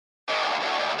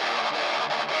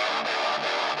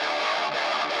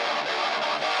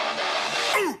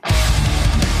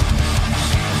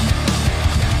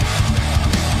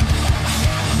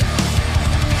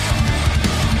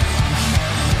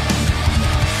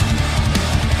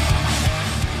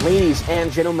Ladies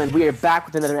and gentlemen, we are back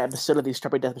with another episode of the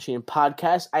Strawberry Death Machine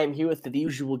podcast. I am here with the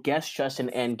usual guests, Justin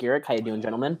and Garrick. How you doing,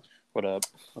 gentlemen? What up?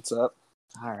 What's up?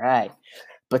 All right.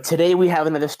 But today we have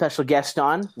another special guest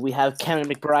on. We have Cameron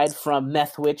McBride from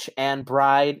Meth Witch and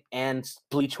Bride and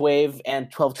Bleach Wave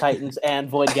and 12 Titans and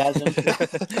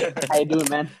Voidgasm. How you doing,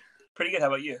 man? Pretty good. How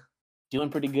about you? Doing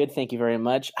pretty good. Thank you very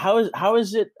much. How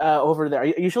is it over there? Are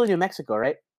you usually in New Mexico,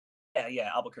 right?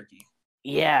 Yeah, Albuquerque.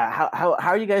 Yeah. How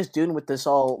are you guys doing with this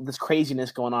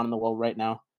craziness going on in the world right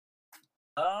now?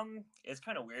 It's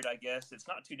kind of weird, I guess. It's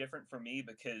not too different for me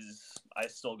because I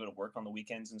still go to work on the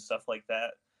weekends and stuff like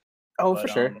that. Oh, for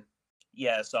sure.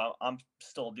 Yeah, so I'm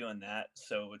still doing that.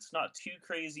 So it's not too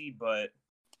crazy, but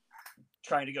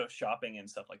trying to go shopping and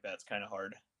stuff like that's kind of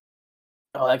hard.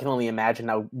 Oh, I can only imagine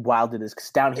how wild it is.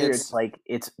 Because down here,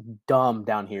 it's dumb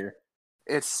down here.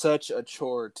 It's such a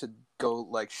chore to go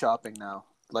shopping now,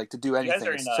 to do anything. You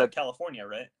guys are in California,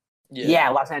 right? Yeah,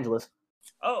 Los Angeles.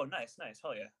 Oh, nice.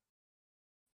 Hell yeah.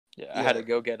 Yeah, I had to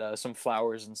go get some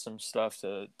flowers and some stuff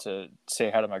to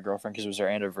say hi to my girlfriend because it was her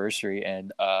anniversary,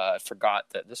 and I forgot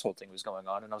that this whole thing was going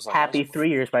on, and I was like, "Happy 3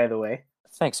 years, by the way."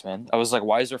 Thanks, man. I was like,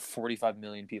 "Why is there 45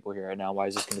 million people here right now? Why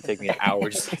is this going to take me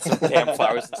hours to get some damn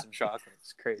flowers and some chocolate?"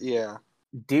 It's crazy. Yeah,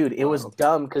 dude, it was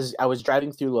dumb because I was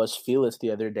driving through Los Feliz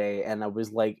the other day, and I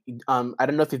was like, I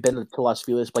don't know if you've been to Los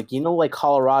Feliz, but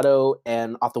Colorado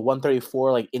and off the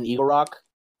 134, in Eagle Rock,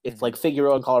 it's like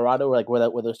Figueroa and Colorado,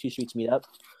 where those two streets meet up.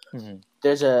 Mm-hmm.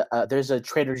 There's a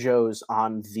Trader Joe's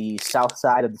on the south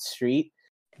side of the street,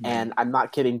 and I'm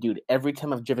not kidding, dude. Every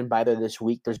time I've driven by there this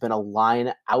week, there's been a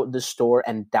line out the store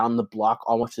and down the block,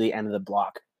 almost to the end of the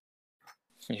block.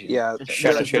 Yeah,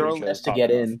 just to get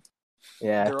in.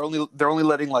 Yeah, they're only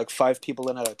letting 5 people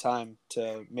in at a time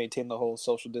to maintain the whole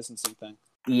social distancing thing.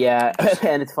 Yeah,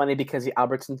 and it's funny because the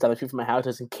Albertsons down the street from my house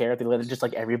doesn't care. They let it just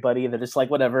everybody, and they're just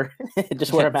whatever,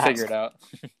 just wear a mask. Figure it out.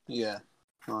 Yeah.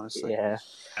 Honestly, yeah.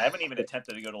 I haven't even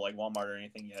attempted to go to Walmart or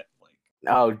anything yet.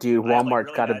 Oh, dude, Walmart's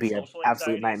really got to be an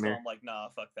absolute nightmare. So I'm like, nah,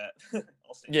 fuck that.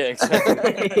 Yeah,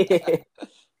 exactly.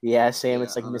 Yeah, same.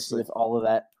 It's missing with all of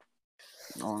that.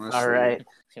 Honestly. All right.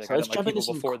 So let's jump into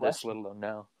some before this, let alone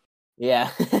now. Yeah.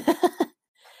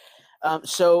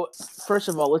 So first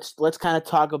of all, let's kind of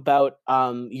talk about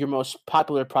your most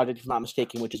popular project, if I'm not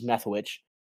mistaken, which is Meth Witch.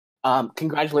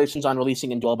 Congratulations on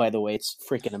releasing Indwell, by the way. It's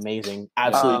freaking amazing.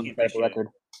 Absolutely incredible record.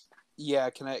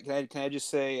 Yeah, can I just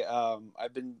say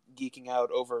I've been geeking out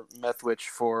over Meth Witch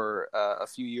for a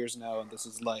few years now, and this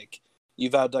is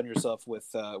you've outdone yourself with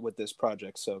this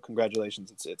project. So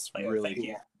congratulations. It's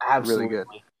really absolutely really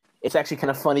good. It's actually kind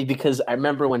of funny because I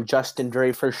remember when Justin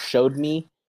very first showed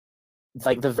me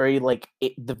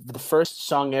the first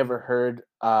song I ever heard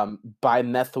by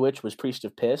Meth Witch was Priest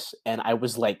of Piss, and I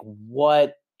was like,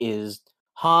 what is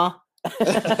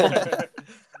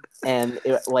and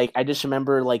I just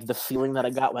remember the feeling that I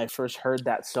got when I first heard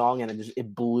that song, and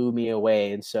it blew me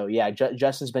away. And so yeah,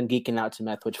 Justin's been geeking out to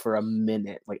Meth Witch for a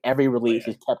minute. Every release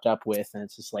he's kept up with, and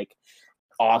it's just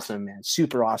awesome, man,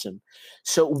 super awesome.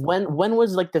 So when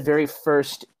was the very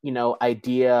first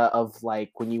idea of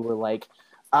when you were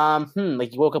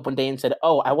you woke up one day and said,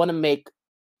 oh, I want to make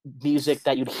music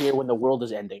that you'd hear when the world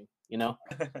is ending,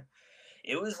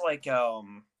 It was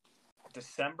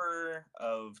December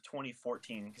of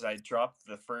 2014 because I dropped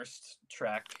the first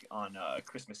track on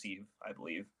Christmas Eve, I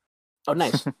believe. Oh,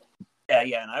 nice.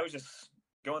 yeah, and I was just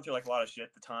going through a lot of shit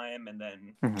at the time, and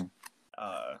then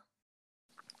I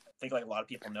think a lot of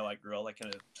people know I grew up in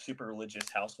a super religious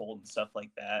household and stuff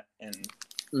like that, and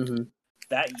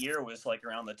that year was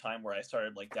around the time where I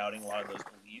started doubting a lot of those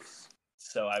beliefs.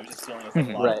 So I was just dealing with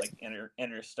a lot of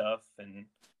inner stuff, and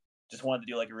just wanted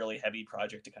to do a really heavy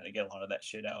project to kind of get a lot of that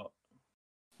shit out.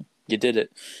 You did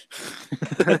it.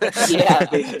 Yeah,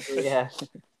 basically, yeah.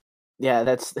 Yeah,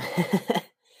 that's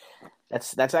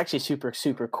actually super,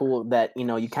 super cool that,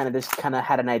 you kind of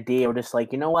had an idea or just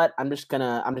you know what, I'm just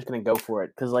gonna go for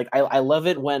it. Cause I love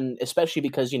it when, especially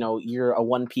because, you're a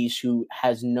one piece who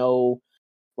has no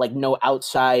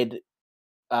outside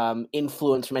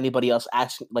influence from anybody else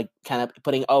asking, kind of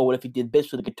putting, oh, what if you did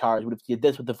this with the guitars? What if you did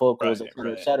this with the vocals, et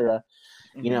cetera?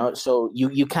 So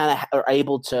you kind of are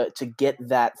able to get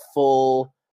that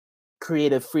full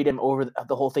creative freedom over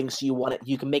the whole thing. So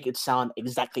you can make it sound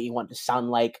exactly you want it to sound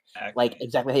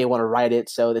exactly how you want to write it.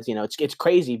 So that, it's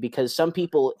crazy because some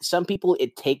people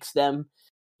it takes them,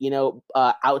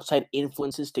 outside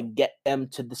influences to get them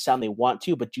to the sound they want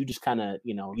to, but you just kind of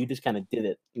did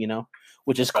it,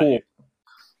 which is cool.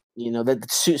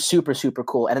 That's super, super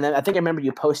cool. And then I think I remember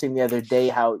you posting the other day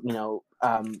how,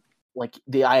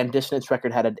 the I Am Dissonance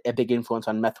record had a big influence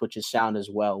on Meth Witch's sound as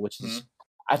well, which is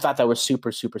I thought that was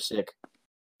super, super sick.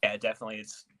 Yeah, definitely.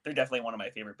 They're definitely one of my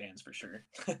favorite bands for sure.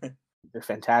 They're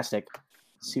fantastic,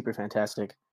 super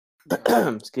fantastic.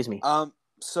 Excuse me.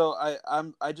 So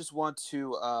I just want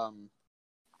to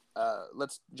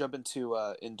let's jump into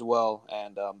Indwell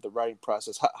and the writing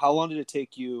process. How long did it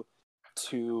take you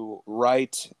to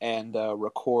write and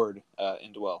record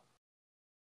Indwell?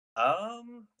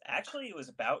 Actually, it was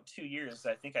about 2 years.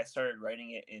 I think I started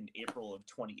writing it in April of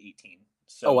 2018. Oh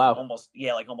So wow.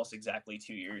 almost exactly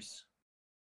 2 years.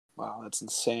 Wow, that's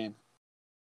insane.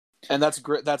 And that's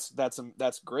great. That's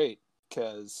great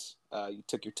because you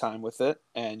took your time with it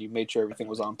and you made sure everything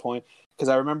was on point. Because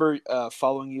I remember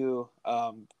following you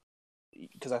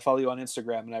because I follow you on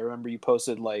Instagram, and I remember you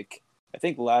posted like I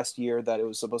think last year that it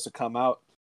was supposed to come out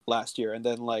last year, and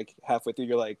then like halfway through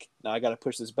you're like, no, I got to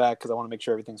push this back because I want to make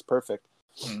sure everything's perfect.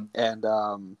 And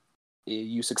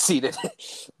you succeeded.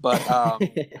 But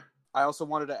I also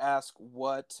wanted to ask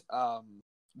what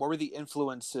were the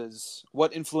influences?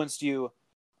 What influenced you?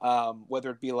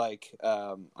 Whether it be like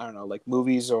I don't know, like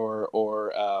movies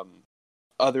or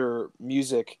other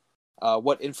music.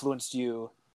 What influenced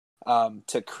you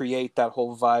to create that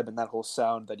whole vibe and that whole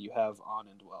sound that you have on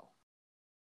Indwell?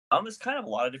 It's kind of a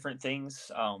lot of different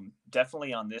things.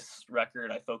 Definitely on this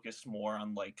record, I focused more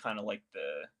on like kind of like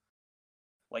the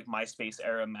MySpace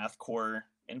era mathcore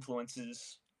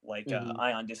influences, like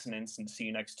Ion Dissonance and See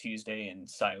You Next Tuesday and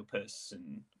Psyopus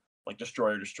and like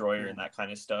Destroyer and that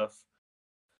kind of stuff.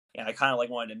 And I kind of like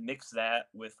wanted to mix that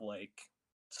with like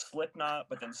Slipknot,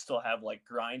 but then still have like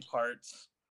grind parts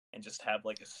and just have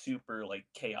like a super like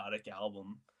chaotic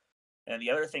album. And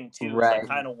the other thing too is I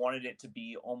kind of wanted it to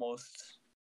be almost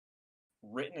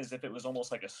written as if it was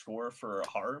almost like a score for a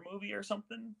horror movie or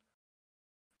something.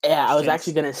 Yeah, I was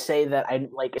actually gonna say that I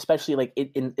like, especially like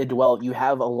in Indwell, you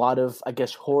have a lot of, I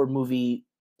guess, horror movie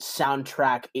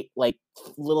soundtrack, like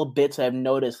little bits I've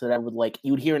noticed that I would like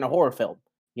you would hear in a horror film,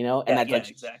 you know, and that's like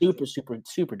exactly.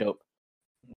 super dope.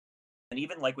 And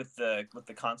even like with the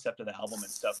concept of the album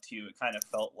and stuff too, it kind of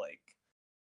felt like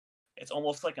it's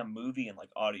almost like a movie in like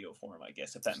audio form, I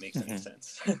guess, if that makes any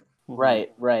sense. Right.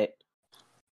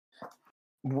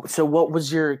 So what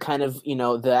was your kind of,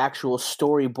 the actual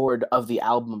storyboard of the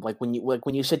album? Like when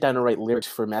you sit down and write lyrics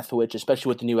for Methwitch, especially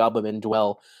with the new album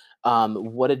Indwell,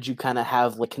 what did you kind of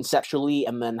have like conceptually,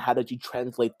 and then how did you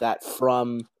translate that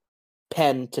from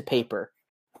pen to paper?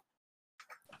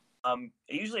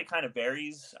 Usually it kind of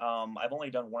varies. I've only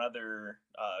done one other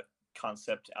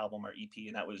concept album or EP,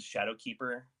 and that was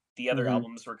Shadowkeeper. The other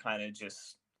albums were kind of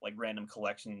just like random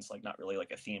collections, like not really like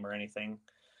a theme or anything.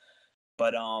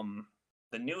 But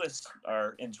the newest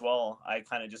are Indwell. I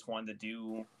kind of just wanted to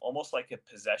do almost like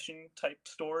a possession type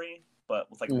story,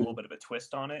 but with like a little bit of a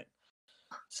twist on it.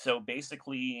 So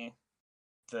basically,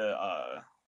 the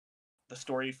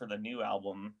story for the new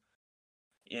album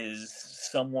is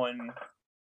someone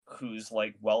who's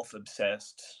like wealth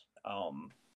obsessed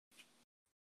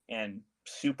and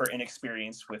super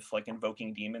inexperienced with like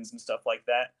invoking demons and stuff like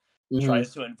that,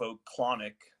 tries to invoke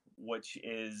Clonic, which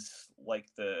is like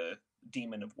the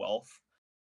demon of wealth.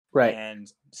 Right. And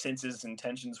since his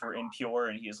intentions were impure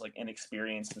and he is like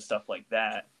inexperienced and stuff like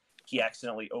that, he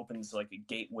accidentally opens like a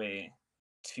gateway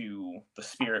to the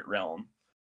spirit realm.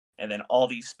 And then all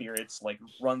these spirits like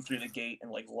run through the gate and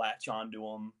like latch onto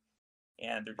him,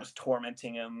 and they're just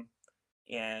tormenting him.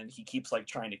 And he keeps like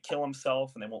trying to kill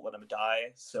himself, and they won't let him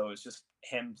die. So it's just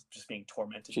him just being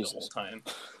tormented the whole time.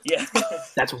 Yeah,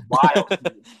 that's wild.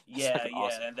 Yeah,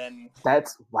 awesome. And then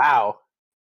that's wow.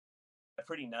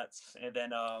 Pretty nuts. And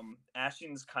then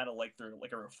Ashen's kind of like they're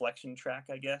like a reflection track,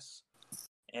 I guess.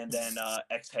 And then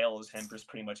Exhale is him just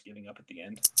pretty much giving up at the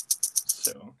end.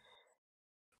 So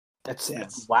that's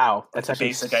wow. That's a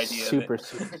basic idea. Super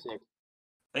sick.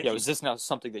 Yeah, was this now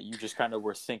something that you just kind of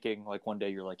were thinking like one day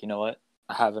you're like, you know what,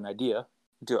 I have an idea?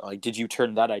 Did you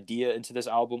turn that idea into this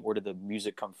album, or did the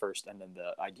music come first and then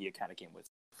the idea kind of came with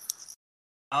it?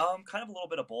 Kind of a little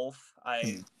bit of both.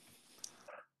 I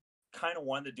kind of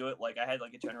wanted to do it like I had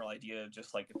like a general idea of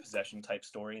just like a possession type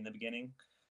story in the beginning,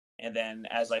 and then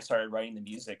as I started writing the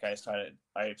music, I started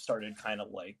kind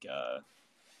of like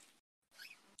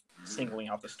singling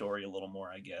out the story a little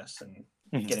more, I guess, and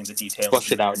getting the details,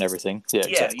 flush it out and everything. Yeah,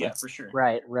 exactly. Yeah, for sure.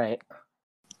 Right.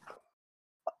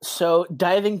 So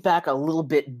diving back a little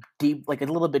bit deep, like a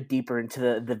little bit deeper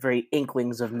into the very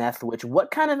inklings of Methwitch,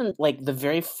 what kind of like the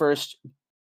very first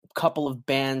couple of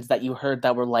bands that you heard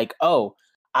that were like, oh,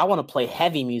 I want to play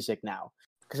heavy music now?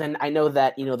 Because I know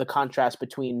that the contrast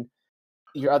between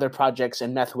your other projects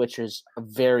and Meth Witch is a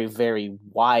very, very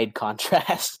wide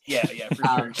contrast. Yeah,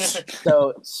 for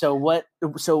sure.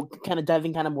 So kind of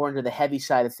diving kind of more into the heavy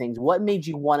side of things, what made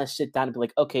you want to sit down and be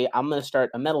like, okay, I'm going to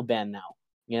start a metal band now,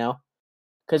 you know?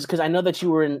 Because I know that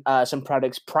you were in some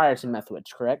projects prior to Meth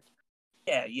Witch, correct?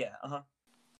 Yeah,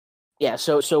 Yeah,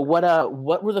 so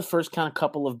what were the first kind of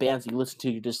couple of bands that you listened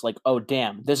to? You're just like, oh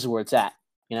damn, this is where it's at,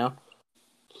 you know?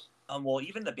 Well,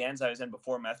 even the bands I was in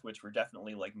before Meth Witch were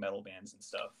definitely like metal bands and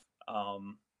stuff.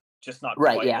 Just not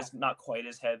not quite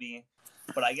as heavy.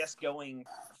 But I guess going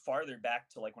farther back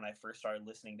to like when I first started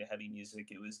listening to heavy music,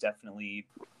 it was definitely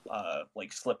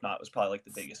like Slipknot was probably like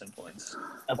the biggest influence.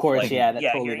 Of course, like, yeah.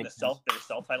 Totally hearing their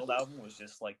self-titled album was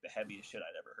just like the heaviest shit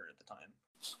I'd ever heard at the time.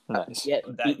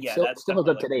 Nice. That's still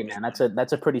up today, man.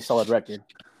 That's a pretty solid record.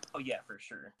 Oh yeah, for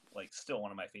sure. Like still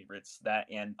one of my favorites. That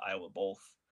and Iowa both.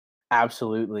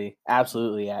 Absolutely,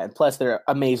 yeah. And plus, they're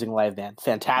amazing live band,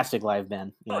 fantastic live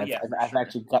band. You know, I've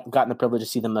actually gotten the privilege to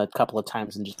see them a couple of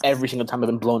times, and just every single time I've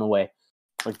been blown away.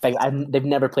 Like they've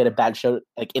never played a bad show,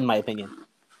 like in my opinion.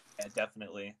 Yeah,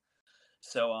 definitely.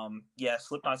 So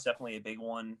Slipknot's definitely a big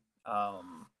one. A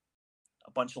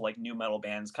bunch of like new metal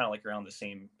bands, kind of like around the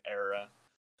same era,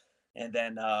 and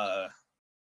then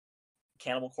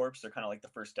Cannibal Corpse. They're kind of like the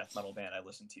first death metal band I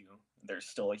listened to. They're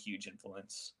still a huge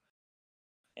influence.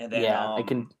 And then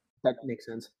that makes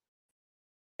sense.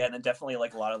 Yeah, and then definitely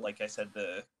like a lot of, like I said,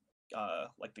 the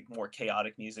like the more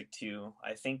chaotic music too.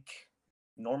 I think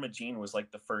Norma Jean was like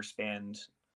the first band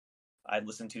I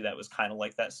listened to that was kind of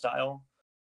like that style.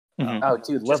 Oh,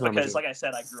 dude, just because, like I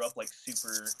said, I grew up like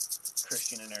super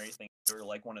Christian and everything. They were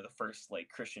like one of the first like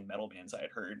Christian metal bands I had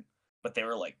heard, but they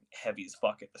were like heavy as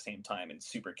fuck at the same time and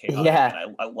super chaotic. Yeah,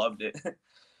 and I loved it.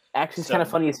 Actually, it's kind of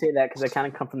funny you say that because I kind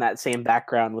of come from that same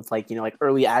background with like, you know, like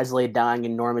early As Laid Dying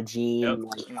and Norma Jean,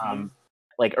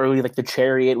 like early like The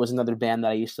Chariot was another band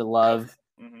that I used to love.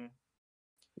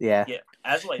 Yeah,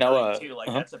 As Laid Dying too. Like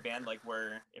that's a band like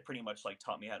where it pretty much like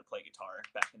taught me how to play guitar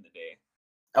back in the day.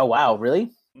 Oh wow,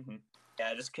 really?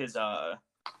 Yeah, just because I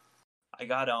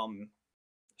got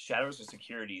Shadows of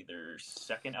Security, their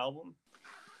second album,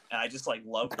 and I just like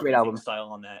loved the music style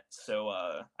on that. So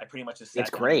I pretty much just sat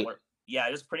down. Great. Yeah,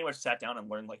 I just pretty much sat down and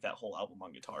learned like that whole album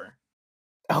on guitar.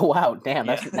 Oh wow, damn,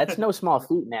 that's no small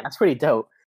feat, man. That's pretty dope.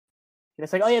 And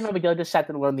it's like, oh yeah, no big deal. Just sat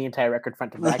down and learned the entire record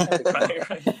front to back.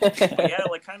 right. But yeah,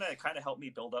 like kind of helped me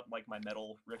build up like my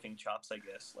metal riffing chops, I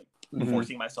guess. Like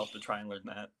forcing myself to try and learn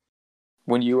that.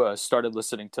 When you started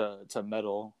listening to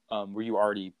metal, were you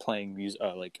already playing music,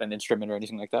 like an instrument or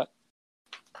anything like that?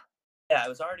 Yeah, I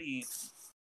was already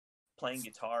playing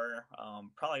guitar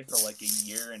probably for like a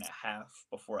year and a half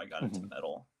before I got into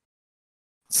metal.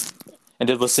 And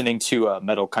did listening to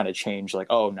metal kind of change, like,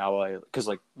 oh, now because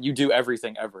like you do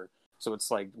everything ever, so it's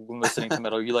like when listening to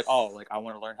metal, you're like, oh, like I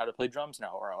want to learn how to play drums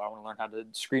now, or I want to learn how to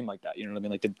scream like that. You know what I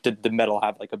mean? Like, did the metal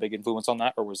have like a big influence on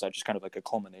that, or was that just kind of like a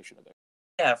culmination of it?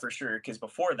 Yeah, for sure. Because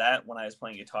before that, when I was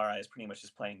playing guitar, I was pretty much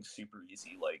just playing super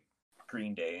easy, like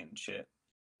Green Day and shit.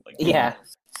 Like,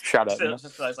 shout out.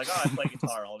 Just I was like, oh, I play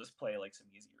guitar, I'll just play like some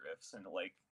easy riffs, and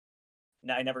like,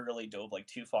 I never really dove like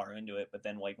too far into it. But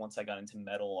then like once I got into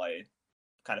metal, I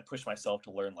kind of pushed myself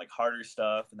to learn like harder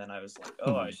stuff, and then I was like,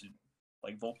 oh, I should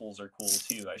like vocals are cool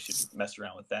too. I should mess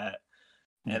around with that.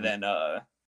 And then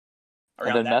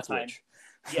around that time.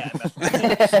 Yeah,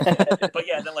 but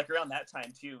yeah, then like around that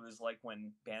time too was like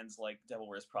when bands like Devil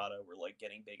Wears Prada were like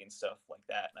getting big and stuff like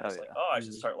that, and I was like, oh, I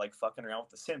should start like fucking around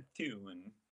with the synth too, and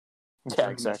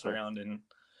mess around, and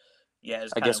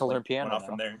just I guess I'll like, learn piano went off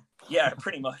from there. Yeah,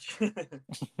 pretty much.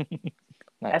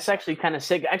 Nice. That's actually kind of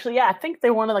sick. Actually, yeah, I think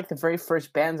they're one of like the very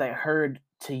first bands I heard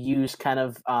to use kind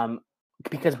of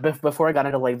because before I got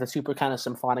into like the super kind of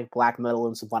symphonic black metal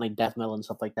and symphonic death metal and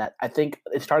stuff like that, I think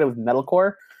it started with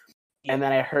metalcore. And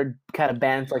then I heard kind of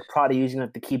bands like Prada using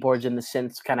like the keyboards and the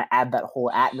synths to kind of add that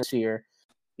whole atmosphere,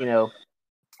 you know.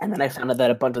 And then I found out that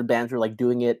a bunch of bands were like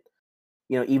doing it,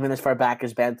 you know, even as far back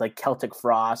as bands like Celtic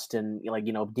Frost and like,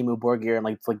 you know, Dimmu Borgir and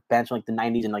like bands from like the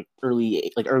 90s and like early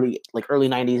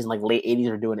 90s and like late 80s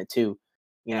are doing it too,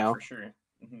 you know. For sure.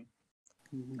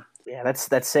 Yeah,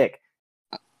 that's sick.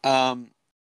 I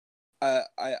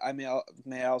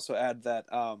may also add that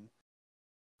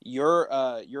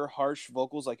your harsh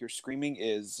vocals, like your screaming,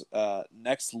 is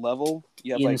next level.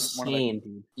 You have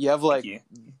insane. You have like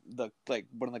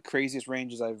one of the craziest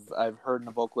ranges I've heard in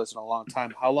a vocalist in a long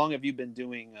time. How long have you been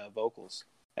doing vocals,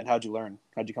 and how'd you learn?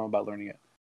 How'd you come about learning it?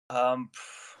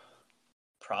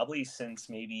 Probably since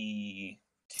maybe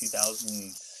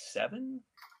 2007.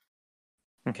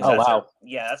 Oh wow!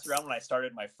 That's around when I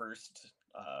started my first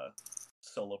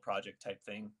solo project type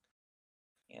thing.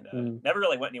 and never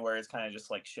really went anywhere. It's kind of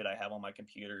just like shit I have on my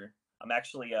computer. I'm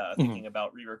actually thinking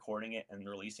about re-recording it and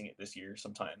releasing it this year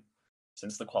sometime,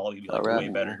 since the quality would be like way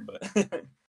better. But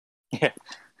yeah,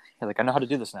 like I know how to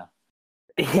do this now.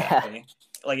 Yeah,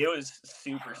 like it was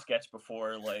super sketch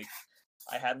before. Like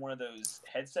I had one of those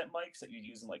headset mics that you'd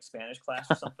use in like Spanish class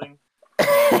or something.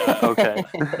 And, Okay.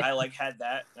 I like had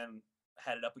that and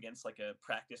had it up against like a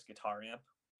practice guitar amp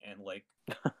and like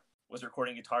was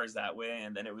recording guitars that way.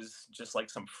 And then it was just like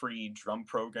some free drum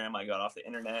program I got off the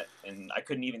internet, and I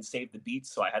couldn't even save the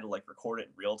beats, so I had to like record it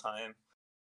in real time.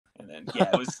 And then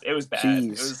it was bad. Jeez. It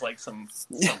was like some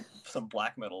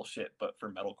black metal shit, but for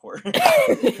metalcore.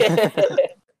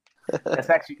 that's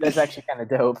actually kind of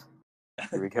dope.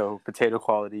 Here we go, potato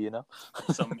quality, you know.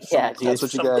 That's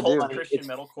what you gotta do. Christian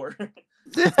metalcore.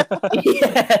 It's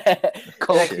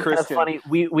kind of funny.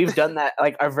 We've done that.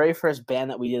 Like our very first band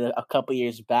that we did a couple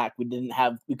years back, we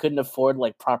couldn't afford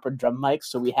like proper drum mics,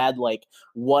 so we had like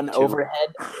one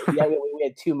overhead. Yeah, we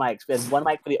had two mics. We had one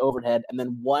mic for the overhead, and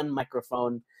then one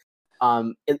microphone,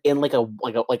 in like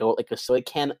a soy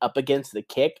can up against the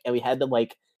kick, and we had to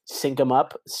like sync them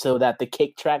up so that the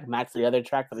kick track matched the other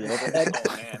track for the overhead.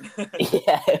 Oh man.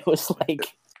 Yeah, it was like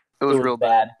it was real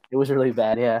bad. It was really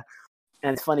bad, yeah.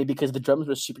 And it's funny because the drums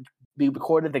were super. We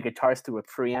recorded the guitars through a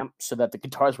preamp so that the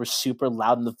guitars were super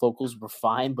loud and the vocals were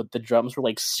fine, but the drums were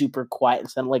like super quiet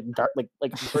and sounded like dark, like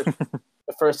the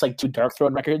first like two Dark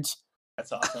Throne records.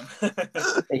 That's awesome.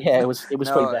 Yeah, it was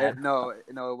pretty bad. No,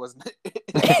 it wasn't.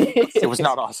 It was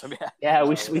not awesome. Yeah. Yeah,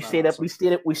 we stayed up. We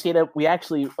stayed up. We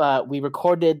actually we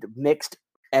recorded, mixed,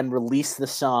 and released the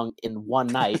song in one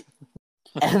night.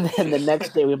 And then the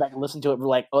next day we went back and listened to it. We're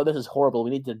like, "Oh, this is horrible.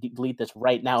 We need to delete this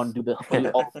right now and do it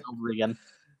all over again."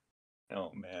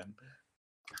 Oh man.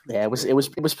 Yeah, it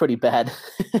was pretty bad.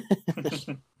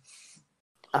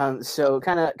 So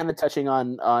kind of touching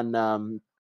on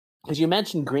because you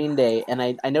mentioned Green Day, and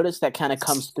I noticed that kind of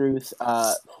comes through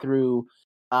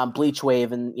Bleach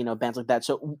Wave and bands like that.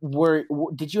 So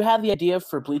did you have the idea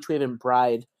for Bleach Wave and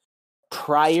Bride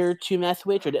prior to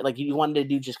Methwitch, or like you wanted to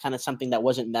do just kind of something that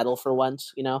wasn't metal for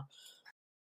once? It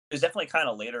was definitely kind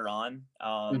of later on.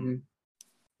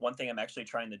 One thing I'm actually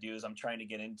trying to do is I'm trying to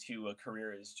get into a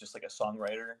career as just like a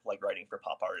songwriter, like writing for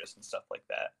pop artists and stuff like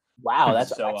that. Wow,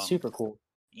 that's super cool.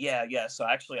 Yeah. So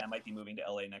actually, I might be moving to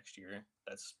LA next year.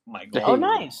 That's my goal. Oh,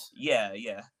 nice. Yeah.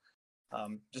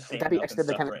 Just saving that'd be up actually and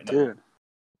stuff kind right of now.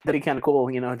 That'd be kind of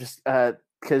cool. Just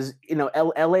because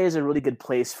LA is a really good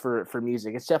place for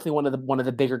music. It's definitely one of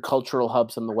the bigger cultural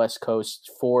hubs on the West Coast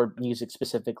for music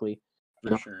specifically.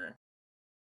 For sure.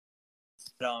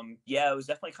 But, it was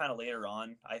definitely kind of later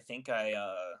on. I think it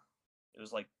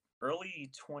was like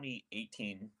early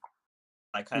 2018.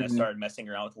 I kind of started messing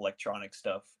around with electronic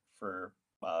stuff for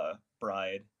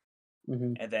Bride.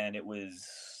 And then it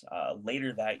was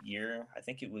later that year. I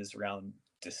think it was around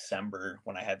December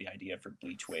when I had the idea for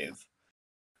Bleach Wave.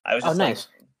 I was just nice.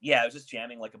 I was just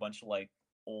jamming like a bunch of like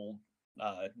old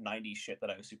 90s shit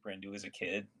that I was super into as a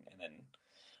kid, and then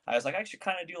I was like, I should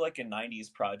kind of do like a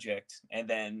 90s project. And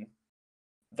then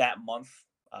that month,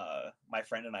 my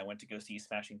friend and I went to go see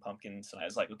Smashing Pumpkins, and I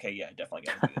was like, okay, yeah, I definitely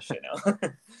gotta do this shit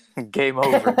now. Game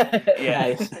over.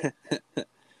 Yeah.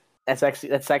 That's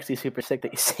actually super sick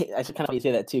that you say. I should kind of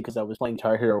say that too, because I was playing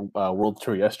Guitar Hero World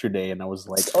Tour yesterday, and I was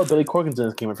like, "Oh, Billy Corgan's in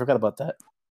this game. I forgot about that."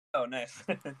 Oh, nice.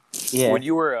 Yeah. When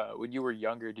you were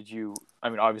younger, did you? I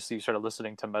mean, obviously, you started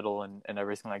listening to metal and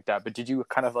everything like that. But did you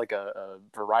kind of like a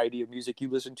variety of music you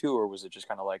listened to, or was it just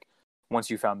kind of like once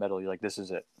you found metal, you're like, "This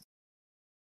is it"?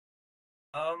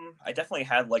 I definitely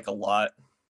had like a lot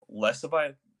less of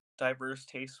a diverse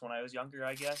taste when I was younger,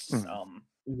 I guess.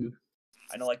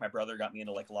 I know like my brother got me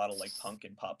into like a lot of like punk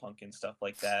and pop punk and stuff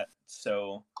like that.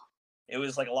 So it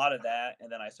was like a lot of that,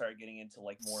 and then I started getting into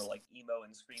like more like emo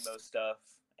and screamo stuff,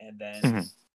 and then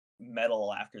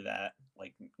metal after that,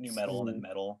 like new metal and then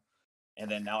metal,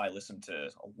 and then now I listen to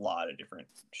a lot of different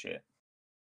shit.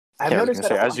 I've noticed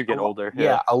that as you get older,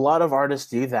 a lot of artists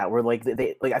do that. Where like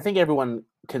they like, I think everyone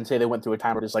can say they went through a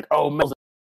time where it's like, oh, metal's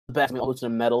the best. I mean, I'll listen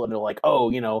to metal, and they're like,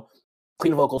 oh,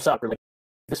 clean vocals suck, or like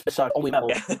this sucks, only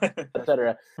metal,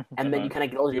 etc. And then you kind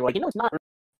of get older, you're like, it's not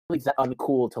really that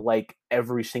uncool to like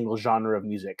every single genre of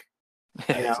music.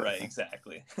 Right,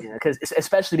 exactly. Yeah,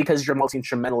 especially because you're a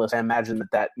multi-instrumentalist, I imagine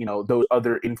that those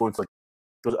other influences, like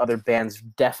those other bands,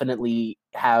 definitely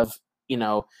have. You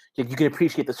can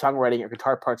appreciate the songwriting or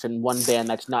guitar parts in one band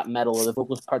that's not metal, or the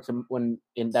vocals parts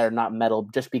that are not metal,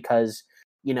 just because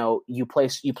you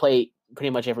play pretty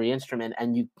much every instrument,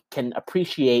 and you can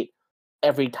appreciate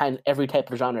every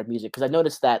type of genre of music. Because I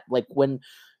noticed that like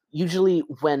usually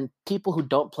when people who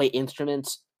don't play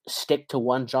instruments stick to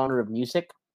one genre of music,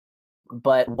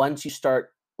 but once you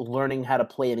start learning how to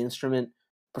play an instrument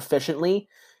proficiently,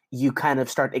 you kind of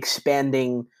start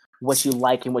expanding what you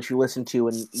like and what you listen to,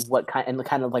 and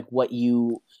kind of like what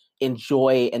you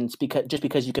enjoy, and it's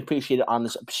because you can appreciate it on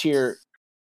this sheer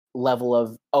level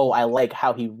of, oh, I like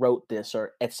how he wrote this,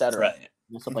 or etc. Right.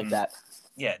 Stuff like that.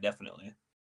 Yeah, definitely.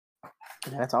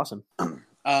 Yeah, that's awesome.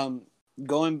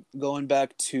 Going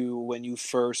back to when you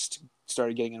first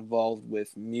started getting involved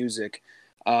with music,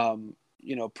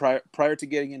 prior to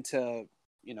getting into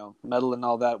metal and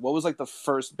all that, what was like the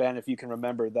first band, if you can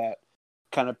remember, that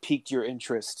kind of piqued your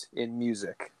interest in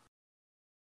music?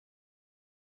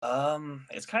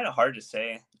 It's kind of hard to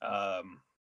say.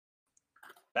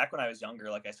 Back when I was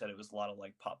younger, like I said, it was a lot of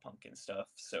like pop punk and stuff.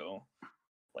 So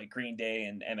like Green Day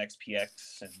and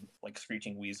MXPX and like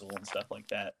Screeching Weasel and stuff like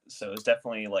that. So it's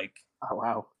definitely like, oh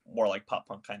wow, more like pop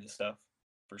punk kind of stuff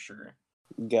for sure.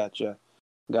 Gotcha.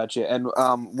 And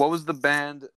what was the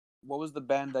band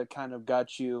that kind of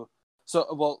got you?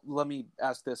 So, well, let me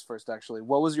ask this first. Actually,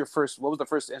 what was the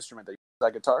first instrument that you used?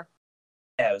 That guitar?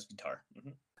 Yeah, it was guitar. Mm-hmm.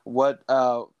 What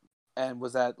and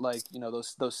was that like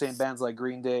those same bands like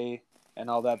Green Day and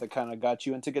all that kind of got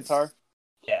you into guitar?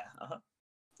 Yeah.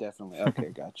 Definitely. Okay,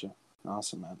 gotcha.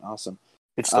 Awesome, man. Awesome.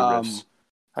 It's the riffs.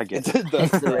 I get it.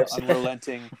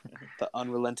 the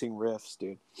unrelenting riffs,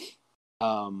 dude.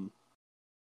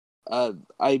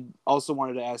 I also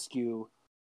wanted to ask you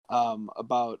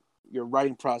about your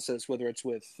writing process, whether it's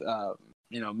with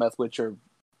Methwitch or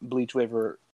Bleachwave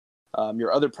or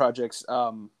your other projects.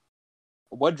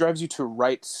 What drives you to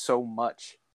write so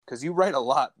much? Because you write a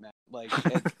lot, man. Like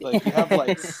you have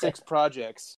like 6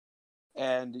 projects,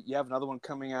 and you have another one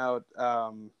coming out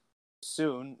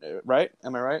soon, right?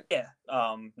 Am I right? Yeah.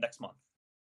 Next month.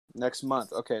 Next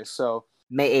month. Okay, so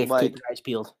May 8th. Keep your eyes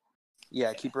peeled.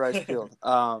 Yeah, keep your eyes peeled.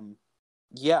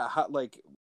 Yeah,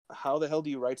 how the hell do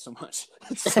you write so much?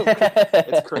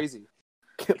 It's crazy.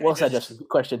 Well said, Justin. Good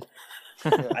question.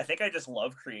 I think I just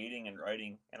love creating and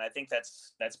writing, and I think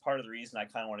that's part of the reason I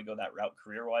kind of want to go that route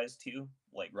career-wise too,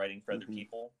 like writing for other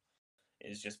people,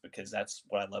 is just because that's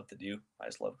what I love to do. I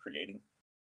just love creating.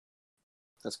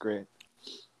 That's great.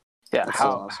 Yeah. That's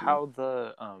how so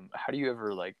awesome. how do you ever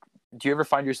do you ever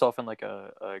find yourself in like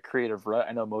a creative rut?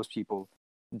 I know most people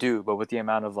do, but with the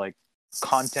amount of like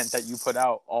content that you put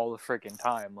out all the freaking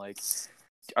time, like,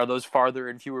 are those farther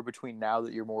and fewer between now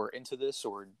that you're more into this,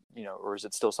 or or is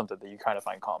it still something that you kind of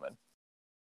find common?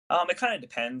 It kind of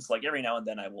depends. Like every now and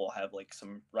then I will have like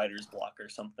some writer's block or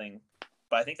something,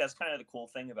 but I think that's kind of the cool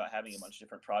thing about having a bunch of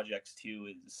different projects too,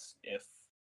 is if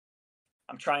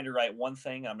I'm trying to write one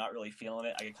thing, I'm not really feeling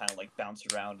it, I can kind of like bounce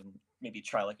around and maybe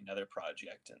try like another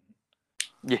project, and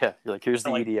yeah, you're like, here's the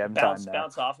EDM time now.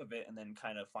 Bounce off of it and then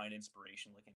kind of find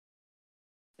inspiration.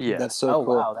 Yeah, that's so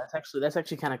cool. Wow, that's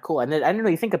actually kind of cool. And I didn't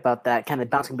really think about that, kind of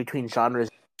bouncing between genres,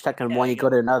 second one you go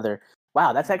to another.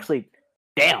 Wow, that's actually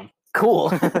damn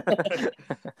cool.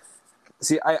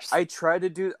 See, I try to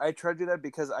do that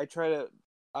because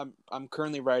I'm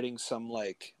currently writing some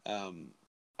like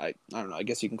I don't know, I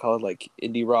guess you can call it like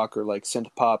indie rock or like synth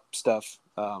pop stuff.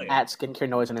 At Skincare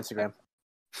Noise on Instagram.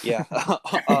 Yeah.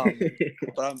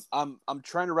 But I'm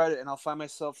trying to write it, and I'll find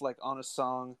myself like on a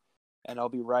song, and I'll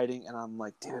be writing, and I'm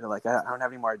like, dude, like I don't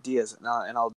have any more ideas, and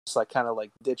I'll just like kind of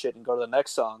like ditch it and go to the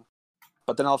next song.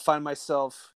 But then I'll find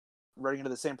myself running into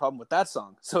the same problem with that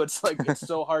song. So it's like it's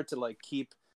so hard to like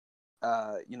keep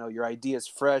your ideas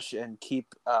fresh and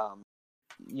keep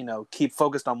keep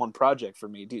focused on one project for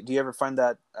me. Do you ever find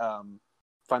that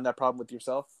problem with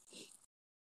yourself?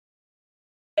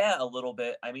 Yeah, a little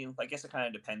bit. I mean, I guess it kind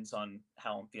of depends on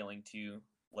how I'm feeling too.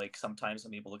 Like sometimes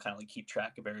I'm able to kind of like keep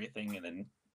track of everything, and then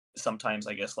sometimes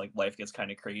I guess like life gets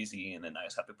kind of crazy, and then I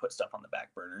just have to put stuff on the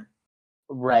back burner.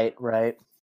 Right.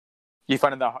 You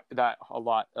finding that a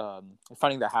lot?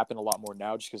 Finding that happen a lot more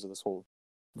now, just because of this whole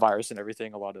virus and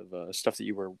everything. A lot of stuff that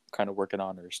you were kind of working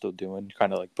on or still doing,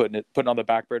 kind of like putting on the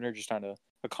back burner, just trying to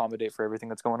accommodate for everything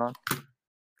that's going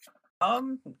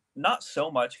on. Not so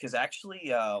much, because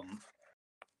actually,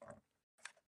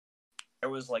 there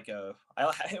was like it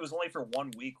was only for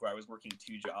 1 week where I was working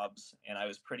 2 jobs, and I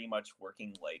was pretty much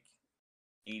working like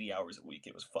 80 hours a week.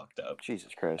 It was fucked up.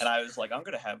 Jesus Christ. And I was like, I'm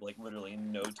gonna have like literally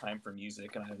no time for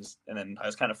music, and then I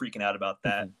was kind of freaking out about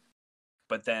that.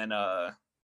 But then the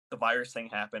virus thing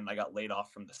happened. I got laid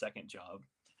off from the second job,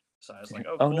 so I was like,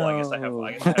 oh cool. No. I guess I have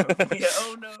yeah.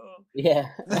 Oh no. Yeah.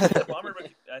 The bummer,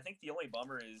 I think the only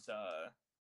bummer is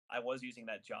I was using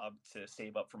that job to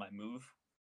save up for my move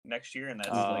next year, and that's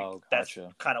gotcha. that's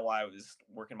kind of why I was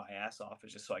working my ass off,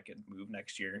 is just so I could move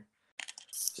next year.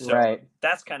 So Right.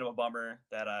 that's kind of a bummer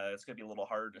that it's going to be a little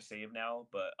harder to save now.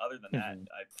 But other than that,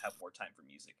 I have more time for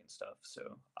music and stuff,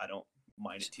 so I don't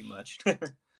mind it too much.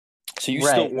 So you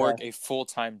still work a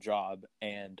full-time job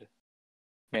and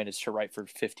manage to write for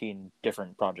 15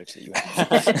 different projects that you have.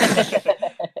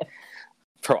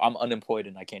 Bro, I'm unemployed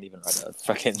and I can't even write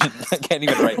I can't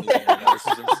even write anything right now. This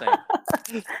is insane.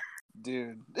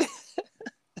 Dude.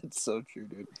 It's so true,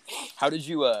 dude. How did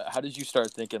you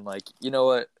start thinking, like, you know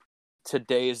what?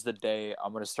 Today is the day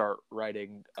I'm going to start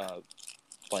writing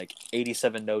like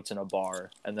 87 notes in a bar,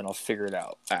 and then I'll figure it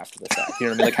out after the fact. You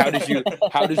know what I mean? Like,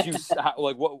 how did you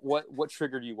like what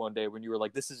triggered you one day when you were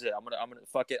like, this is it. I'm gonna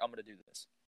fuck it. I'm gonna do this.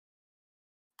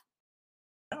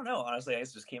 I don't know. Honestly,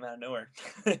 it just came out of nowhere.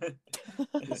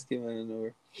 Just came out of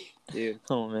nowhere, dude.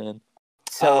 Oh man.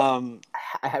 So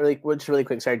I have really quick.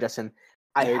 Sorry, Justin.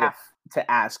 I have to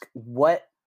ask, what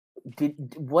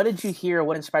did you hear?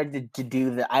 What inspired you to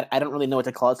do that? I don't really know what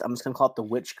to call it. I'm just gonna call it the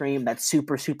witch scream. That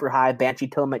super super high banshee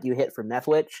tone that you hit from Meth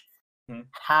Witch.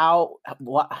 How?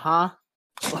 What? Huh?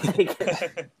 It's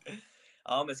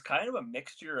kind of a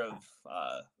mixture of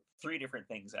 3 different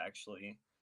things actually.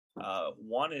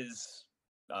 One is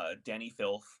Danny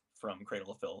Filth from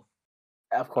Cradle of Filth.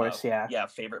 Of course, yeah. Yeah,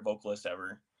 favorite vocalist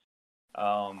ever.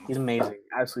 He's amazing,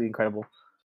 absolutely incredible.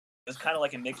 It's kind of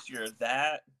like a mixture of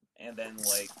that, and then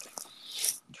like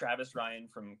Travis Ryan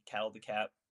from Cattle to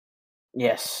Cap.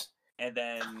 Yes. And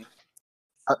then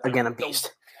again, a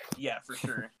beast. Yeah, for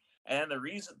sure. And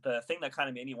the thing that kind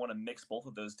of made me want to mix both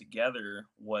of those together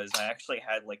was I actually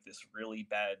had like this really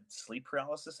bad sleep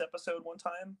paralysis episode one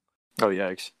time. Oh,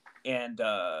 yikes. And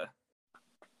I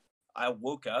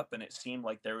woke up and it seemed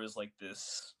like there was like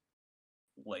this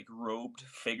like robed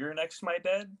figure next to my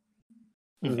bed.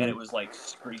 And it was like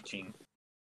screeching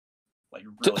like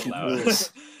really loud.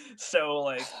 So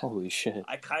like, holy shit.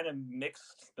 I kind of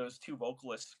mixed those 2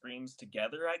 vocalist screams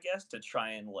together, I guess, to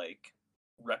try and like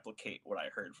replicate what I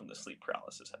heard from the sleep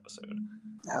paralysis episode.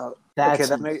 Oh,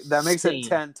 that makes it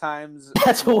 10 times.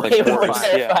 That's way more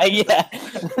terrifying. Yeah.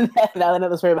 Now that I know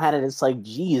the story behind it, it's like,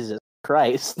 Jesus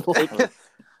Christ. Like,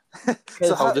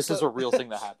 this is a real thing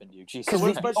that happened to you. Jesus.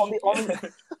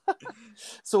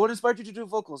 So what inspired you to do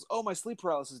vocals? Oh, my sleep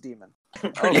paralysis demon. The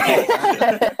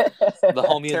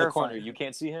homie in the corner. You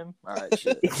can't see him? All right,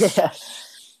 shit. Yeah.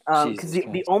 Because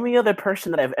the only other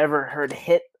person that I've ever heard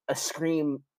hit a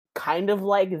scream kind of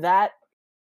like that,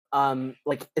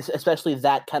 like especially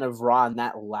that kind of raw and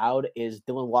that loud, is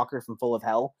Dylan Walker from Full of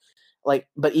Hell. Like,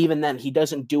 but even then, he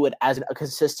doesn't do it as a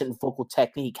consistent vocal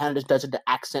technique. He kind of just does it to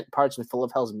accent parts in Full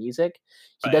of Hell's music.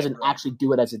 He doesn't actually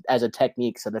do it as a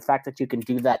technique. So the fact that you can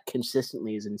do that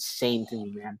consistently is insane to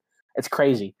me, man. It's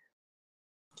crazy.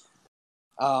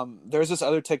 There's this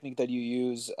other technique that you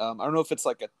use. I don't know if it's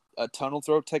like a tunnel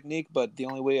throat technique, but the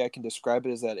only way I can describe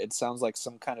it is that it sounds like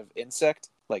some kind of insect,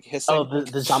 like hissing. Oh,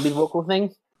 the zombie vocal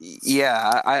thing?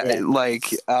 Yeah,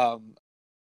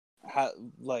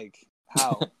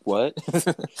 how? What?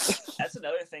 That's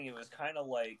another thing. It was kind of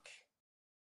like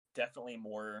definitely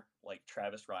more like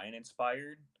Travis Ryan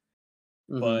inspired,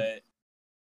 but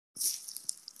I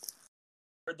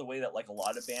heard the way that like a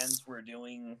lot of bands were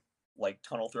doing like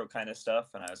tunnel throat kind of stuff,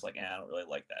 and I was like, I don't really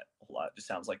like that a lot. It just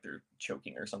sounds like they're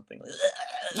choking or something.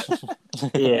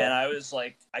 Yeah. And I was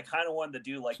like, I kind of wanted to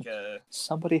do like a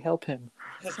somebody help him.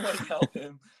 Somebody help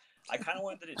him. I kind of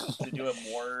wanted to do it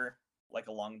more like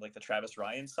along like the Travis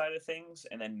Ryan side of things,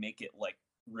 and then make it like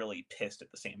really pissed at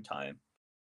the same time.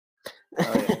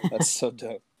 Oh, yeah. That's so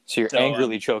dope. So you're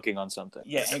angrily choking on something.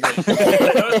 Yeah, angrily.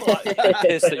 I noticed a lot,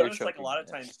 pissed that you're choking. Like a lot of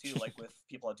times too, like with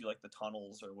people that do like the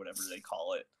tunnels or whatever they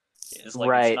call it, is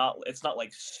like it's not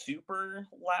like super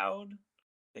loud.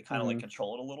 They kind of like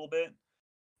control it a little bit,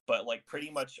 but like pretty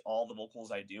much all the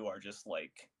vocals I do are just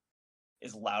like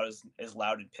as loud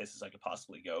and pissed as I could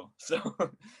possibly go. So.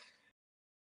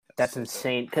 That's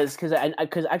insane. Because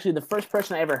actually the first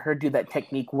person I ever heard do that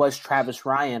technique was Travis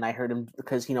Ryan. I heard him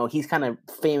because he's kind of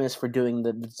famous for doing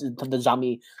the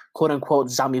zombie, quote unquote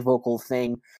zombie vocal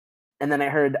thing. And then I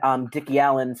heard Dickie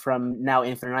Allen from now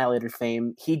Infinite Annihilator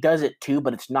fame. He does it too,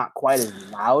 but it's not quite as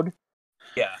loud.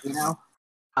 Yeah.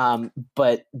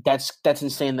 But that's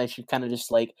insane that you kind of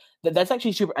just like that's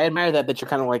actually super. I admire that you're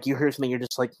kind of like you hear something, you're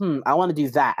just like, I want to do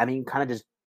that. I mean, you kind of just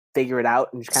figure it out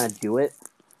and just kind of do it.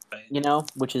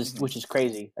 Which is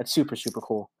crazy. That's super super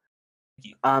cool.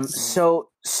 So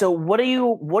what are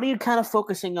you kind of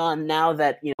focusing on now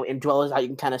that Indwell is out? You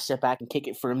can kind of sit back and kick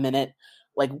it for a minute.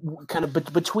 Like, kind of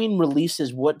between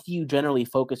releases, what do you generally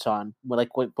focus on? What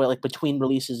between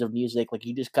releases of music, like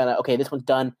you just kind of this one's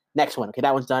done, next one, okay,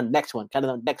 that one's done, next one, kind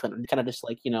of the next one, kind of just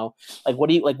like like what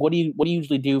do you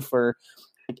usually do for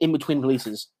in between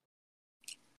releases?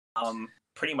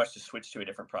 Pretty much to switch to a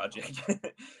different project.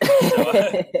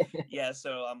 So, yeah,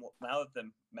 so now that the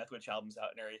Methwitch album's out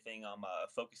and everything, I'm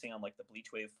focusing on like the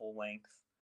Bleachwave full length,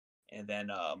 and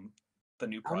then the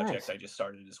new project I just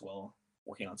started as well,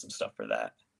 working on some stuff for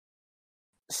that.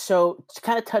 So,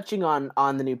 kind of touching on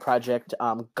the new project,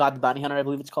 God the Bounty Hunter, I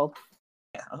believe it's called.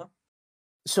 Yeah. Uh-huh.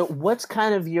 So, what's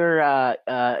kind of your? I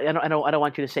don't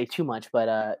want you to say too much,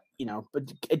 but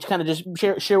but it's kind of just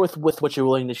share with what you're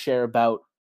willing to share about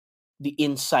the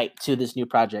insight to this new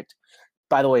project.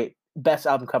 By the way, best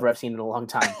album cover I've seen in a long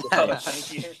time.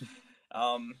 Thank you.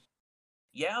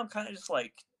 Yeah, I'm kind of just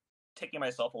like taking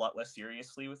myself a lot less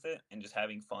seriously with it and just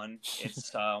having fun.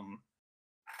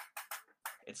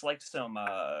 It's like some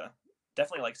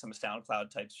definitely like some SoundCloud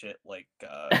type shit, like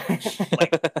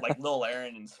like Lil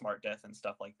Aaron and Smart Death and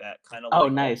stuff like that. Kind of. Oh,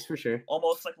 like, nice, for sure.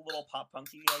 Almost like a little pop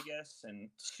punky, I guess, and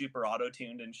super auto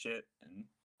tuned and shit, and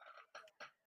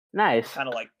nice. Kind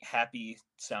of like happy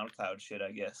SoundCloud shit,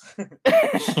 I guess.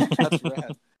 That's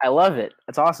rad. I love it.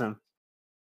 That's awesome.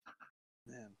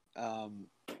 Man,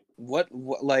 what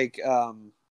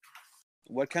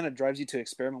kind of drives you to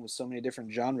experiment with so many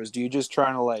different genres? Do you just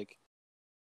trying to like,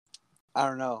 I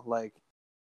don't know, like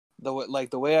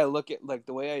the way I look at, like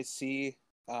the way I see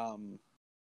all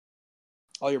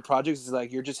your projects is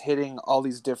like you're just hitting all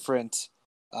these different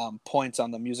points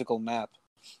on the musical map.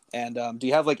 And do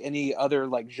you have like any other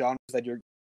like genres that you're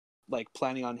like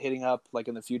planning on hitting up like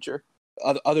in the future,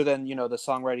 other than the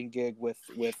songwriting gig with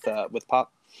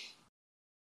pop?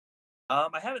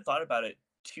 I haven't thought about it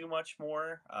too much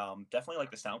more. Definitely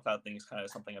like the SoundCloud thing is kind of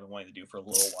something I've been wanting to do for a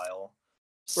little while.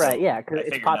 So right, yeah, because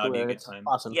it's popular. It's time.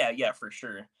 Awesome. Yeah, for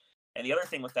sure. And the other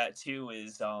thing with that too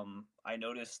is I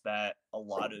noticed that a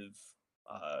lot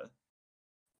of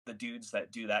the dudes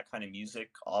that do that kind of music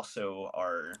also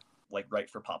are like write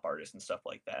for pop artists and stuff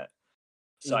like that.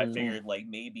 So I figured like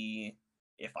maybe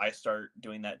if I start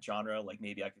doing that genre, like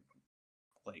maybe I could,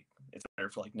 like, it's better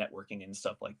for like networking and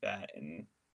stuff like that, and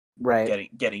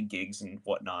getting gigs and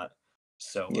whatnot.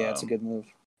 So yeah, it's a good move.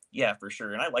 Yeah, for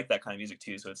sure. And I like that kind of music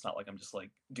too, so it's not like I'm just like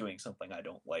doing something I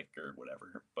don't like or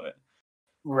whatever, but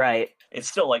right, it's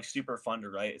still like super fun to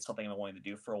write. It's something I've been wanting to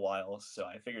do for a while, so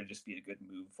I figured it'd just be a good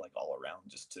move like all around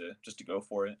just to go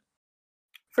for it.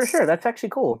 For sure, that's actually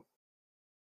cool.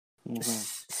 Mm-hmm.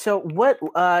 So what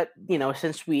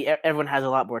since everyone has a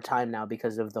lot more time now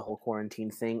because of the whole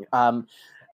quarantine thing, and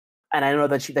I know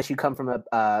that you come from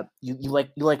a you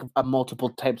like multiple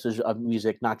types of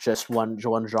music, not just one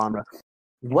genre.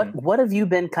 What have you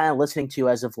been kind of listening to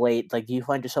as of late? Like, do you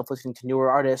find yourself listening to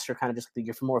newer artists, or kind of just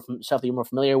stuff that you're more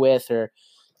familiar with, or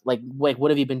like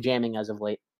what have you been jamming as of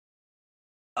late?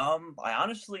 I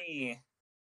honestly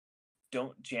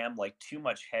don't jam like too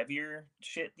much heavier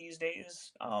shit these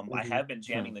days. I have been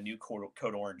jamming the new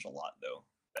Code Orange a lot though.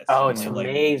 That's it's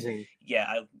amazing.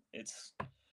 Yeah, it's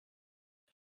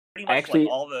pretty much like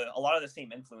a lot of the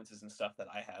same influences and stuff that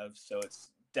I have, so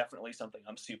it's definitely something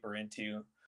I'm super into.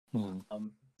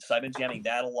 So I've been jamming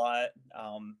that a lot.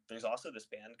 There's also this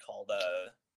band called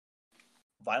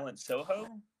Violent Soho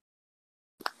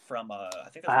from I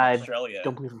think it's from Australia. I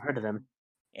don't believe I've heard of them.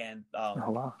 And oh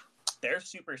wow. They're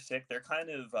super sick. They're kind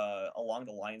of along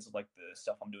the lines of like the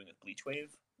stuff I'm doing with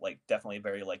Bleachwave, like definitely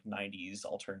very like 90s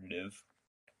alternative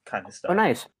kind of stuff. Oh,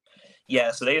 nice. Yeah,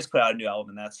 so they just put out a new album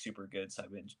and that's super good, so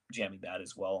I've been jamming that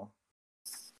as well.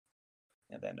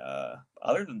 And then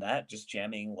other than that, just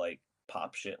jamming like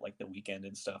pop shit like The Weeknd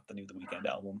and stuff, the new The Weeknd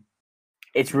album.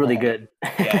 It's really good.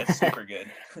 Yeah, it's super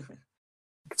good.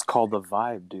 It's called The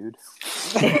Vibe, dude.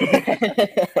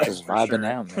 Just vibing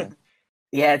out, man.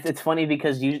 Yeah, it's funny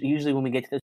because usually when we get to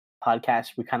this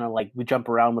podcast, we kind of like we jump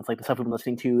around with like the stuff we've been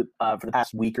listening to for the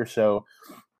past week or so,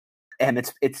 and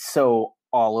it's so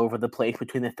all over the place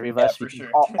between the three of us. For sure.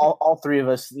 all three of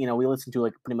us, we listen to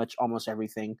like pretty much almost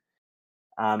everything.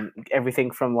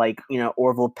 Everything from like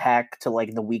Orville Peck to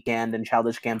like The Weeknd and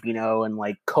Childish Gambino and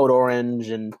like Code Orange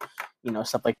and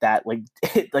stuff like that. Like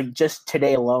like just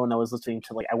today alone, I was listening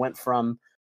to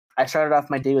I started off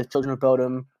my day with Children of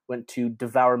Bodom, went to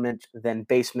Devourment, then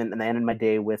Basement, and I ended my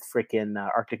day with freaking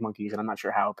Arctic Monkeys. And I'm not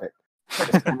sure how, but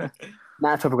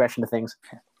natural progression to things.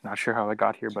 Not sure how I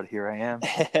got here, but here I am.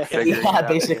 Yeah,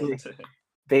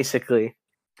 basically.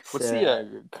 What's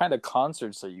the kind of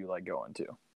concerts that you like going to?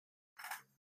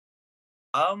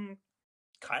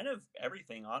 Kind of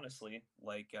everything, honestly.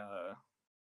 Like,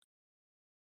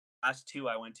 last two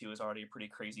I went to was already a pretty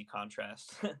crazy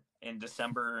contrast. In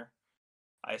December,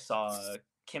 I saw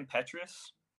Kim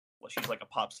Petras. Well, she's like a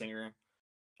pop singer.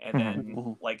 And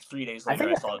then, like 3 days later,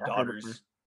 I saw Daughters.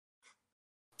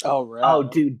 Oh, right. Oh,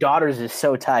 dude, Daughters is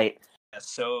so tight.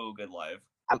 That's so good live.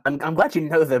 I'm glad you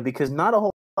know them because not a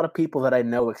whole lot of people that I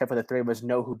know, except for the three of us,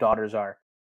 know who Daughters are.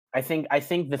 I think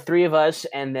the three of us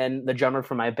and then the drummer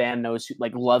for my band knows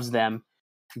like loves them,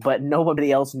 but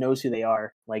nobody else knows who they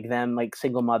are. Like them, like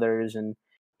Single Mothers and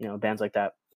bands like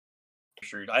that.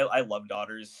 Sure, I love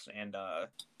Daughters, and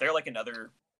they're like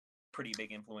another pretty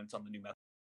big influence on the new metal.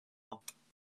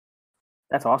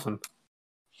 That's awesome.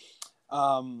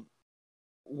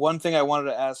 One thing I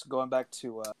wanted to ask, going back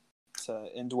to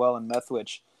Indwell and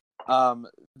Methwitch,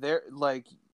 there like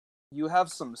you have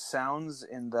some sounds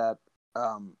in that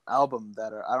album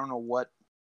that are, I don't know what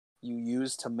you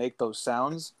use to make those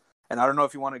sounds, and I don't know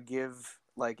if you want to give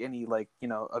like any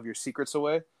of your secrets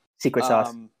away. Secret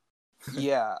sauce.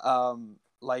 Yeah,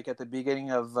 like at the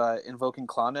beginning of Invoking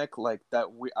Klonic, like that.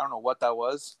 I don't know what that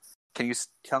was. Can you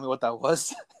tell me what that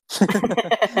was?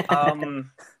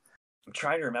 I'm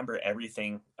trying to remember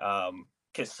everything.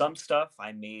 Because some stuff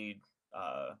I made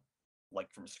like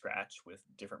from scratch with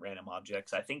different random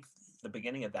objects. I think the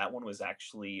beginning of that one was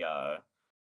actually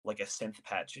like a synth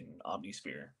patch in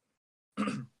Omnisphere.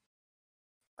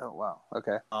 Oh wow!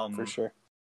 Okay, for sure.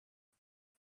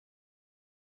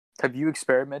 Have you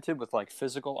experimented with like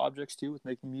physical objects too with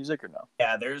making music or no?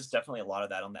 Yeah, there's definitely a lot of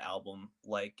that on the album.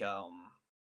 Like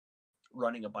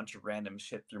running a bunch of random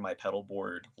shit through my pedal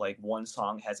board. Like one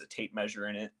song has a tape measure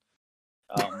in it.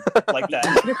 Like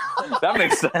that. That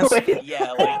makes sense.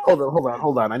 Yeah, like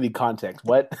hold on. I need context.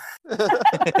 What?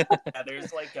 Yeah,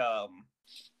 there's like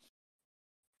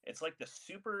it's like the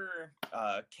super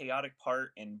chaotic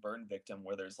part in Burn Victim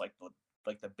where there's like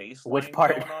the bass line. Which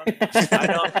part? Going on. I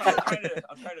know.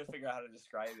 I'm trying to figure out how to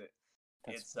describe it.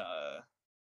 It's the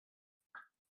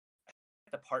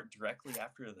part directly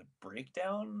after the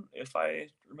breakdown, if I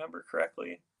remember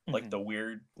correctly, like the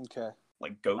weird,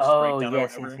 like ghost breakdown or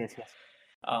whatever. Yes.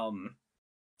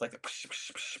 Like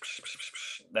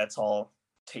that's all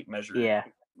tape measure. Yeah.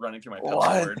 Running through my pedal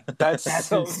board. That's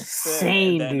so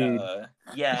insane, then, dude.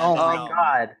 Yeah. Oh my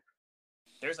god.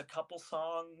 There's a couple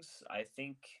songs. I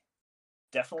think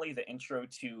definitely the intro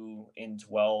to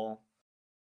Indwell,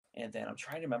 and then I'm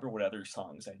trying to remember what other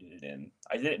songs I did it in.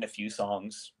 I did it in a few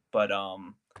songs, but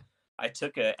I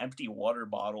took an empty water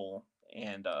bottle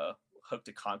and hooked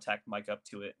a contact mic up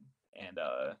to it and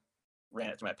ran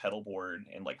it to my pedal board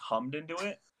and like hummed into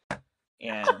it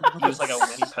and used like a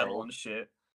mini pedal and shit.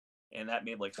 And that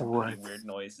made like some really weird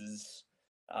noises.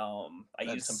 I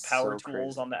used some power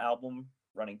tools on the album,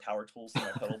 running power tools through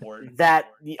my pedal board. That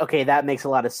makes a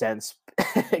lot of sense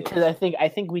because I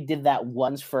think we did that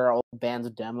once for our old band's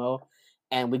demo,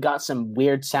 and we got some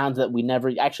weird sounds that we never.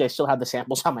 Actually, I still have the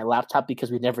samples on my laptop because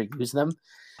we never used them.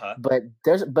 But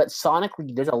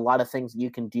sonically, there's a lot of things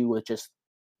you can do with just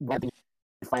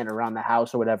find around the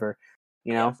house or whatever.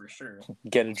 Yeah, for sure.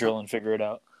 Get a drill and figure it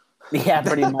out. Yeah,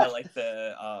 pretty much. I like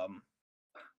the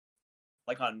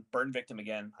like on Burn Victim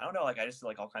again. I don't know, like I just do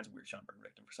like all kinds of weird shit on Burn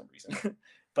Victim for some reason.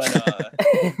 But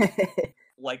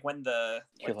like when the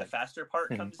faster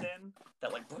part comes in,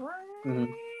 that like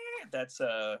that's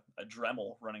a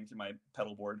Dremel running through my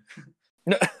pedal board.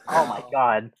 Oh my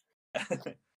god.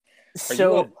 Are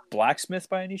you a blacksmith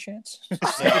by any chance?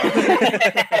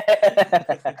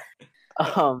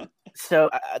 So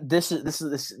this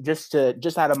is just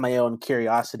out of my own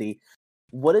curiosity.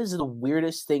 What is the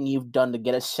weirdest thing you've done to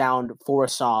get a sound for a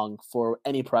song for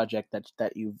any project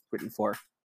that you've written for?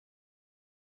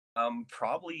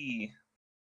 Definitely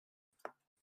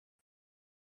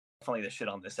the shit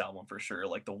on this album for sure.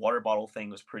 Like the water bottle thing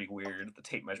was pretty weird. The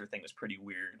tape measure thing was pretty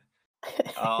weird.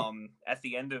 At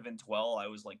the end of Indwell, I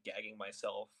was like gagging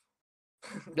myself.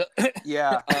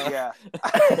 Yeah. I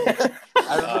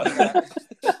remember that.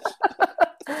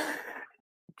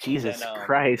 Jesus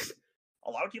Christ. A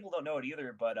lot of people don't know it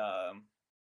either, but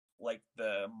like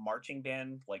the marching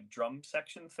band like drum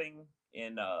section thing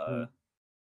in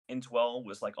Indwell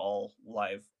was like all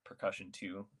live percussion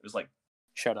too. It was like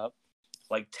shut up.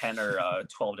 Like 10 or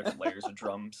 12 different layers of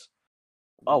drums.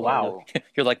 Oh wow.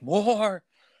 You're like more.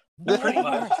 Pretty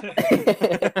much.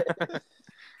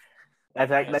 That's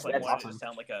wanted awesome. it to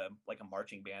sound like a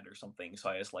marching band or something, so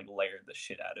I just like layered the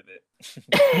shit out of it.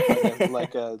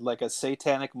 like a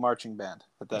satanic marching band.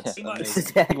 But that's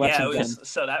amazing. Yeah, it was,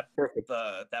 so that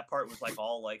that part was like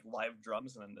all like live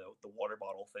drums and then the water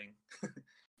bottle thing.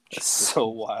 It's so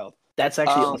wild. That's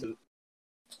actually awesome.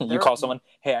 You call someone,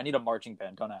 hey, I need a marching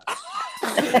band. Don't ask.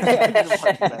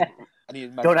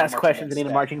 Don't ask questions. I need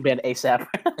a marching band ASAP.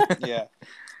 Yeah.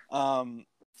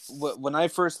 When I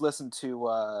first listened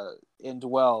to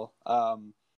Indwell,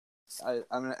 I'm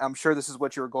sure this is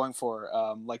what you were going for.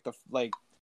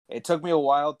 It took me a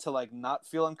while to like not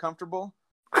feel uncomfortable,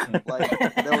 Like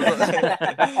there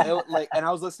was like, and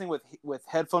I was listening with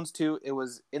headphones too. It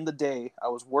was in the day. I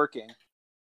was working.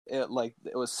 It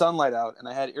was sunlight out, and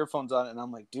I had earphones on, and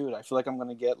I'm like, dude, I feel like I'm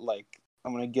gonna get like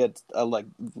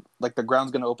the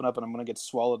ground's gonna open up, and I'm gonna get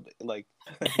swallowed like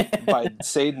by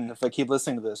Satan if I keep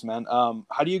listening to this, man.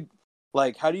 How do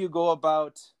you go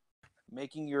about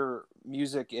making your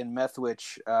music in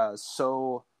Methwich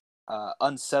so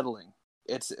unsettling?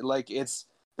 It's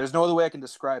there's no other way I can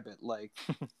describe it. Like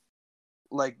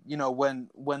you know, when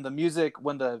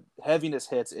the heaviness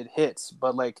hits, it hits,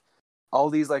 but like all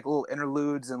these like little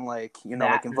interludes and like, you know,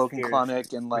 like Invoking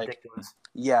Clonic and like ridiculous.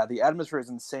 Yeah, the atmosphere is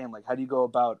insane. Like, how do you go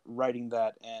about writing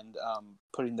that and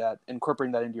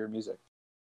incorporating that into your music?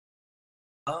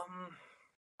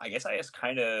 I guess I just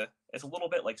kind of, it's a little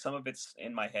bit like some of it's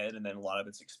in my head and then a lot of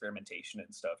it's experimentation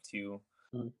and stuff too.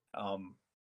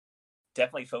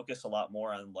 Definitely focus a lot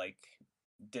more on like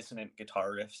dissonant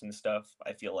guitar riffs and stuff.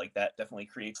 I feel like that definitely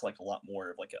creates like a lot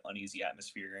more of like an uneasy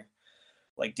atmosphere.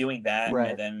 Like doing that,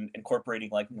 right. And then incorporating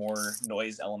like more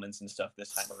noise elements and stuff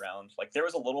this time around. Like there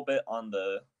was a little bit on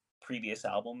the previous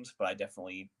albums, but I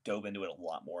definitely dove into it a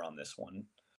lot more on this one.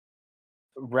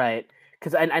 Right,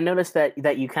 because I noticed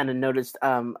that you kind of noticed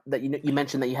that you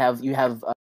mentioned that you have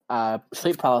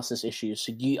sleep paralysis issues.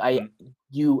 So do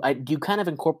you kind of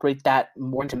incorporate that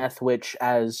more into Methwich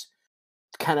as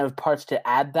kind of parts to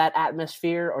add that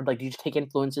atmosphere, or like do you just take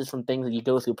influences from things that you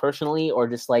go through personally, or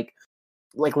just like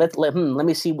let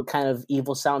me see what kind of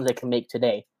evil sounds I can make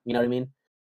today. You know what I mean?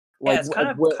 Like, yeah, it's kind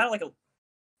of like a.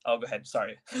 Oh, go ahead.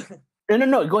 Sorry.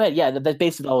 No. Go ahead. Yeah, that's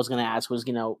basically all I was going to ask was,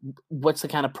 you know, what's the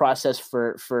kind of process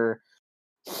for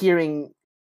hearing,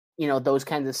 you know, those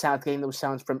kinds of sounds, getting those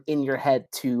sounds from in your head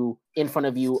to in front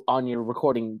of you on your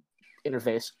recording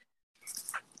interface.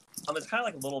 It's kind of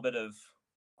like a little bit of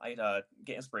I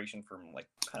get inspiration from like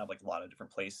kind of like a lot of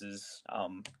different places.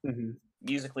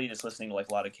 Musically, just listening to like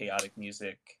a lot of chaotic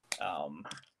music,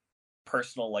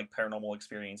 personal like paranormal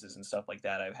experiences and stuff like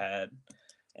that I've had,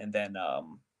 and then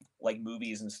like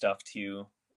movies and stuff too.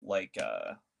 Like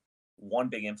one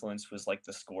big influence was like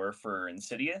the score for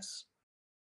Insidious.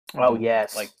 Oh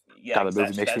yes, like yeah, the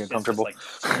movie makes me uncomfortable.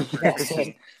 Just,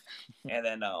 like, and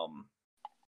then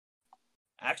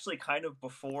actually kind of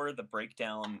before the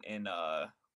breakdown in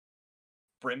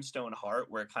Brimstone Heart,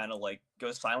 where it kind of like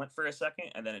goes silent for a second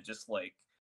and then it just like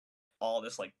all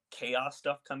this like chaos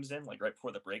stuff comes in like right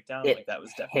before the breakdown. Like that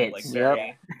was definitely like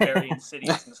very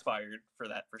Insidious inspired for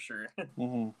that for sure.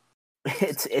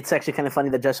 It's actually kind of funny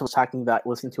that Justin was talking about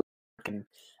listening to it,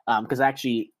 because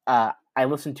actually I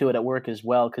listened to it at work as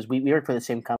well because we work for the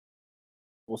same company,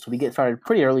 so we get started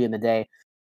pretty early in the day,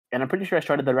 and I'm pretty sure I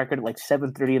started the record at like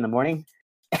 7:30 in the morning.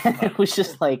 And it was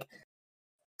just like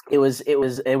it was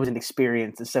an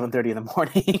experience at 7:30 in the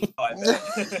morning. Oh, I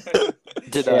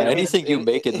bet. Did anything you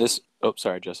make in this? Oh,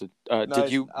 sorry, Justin.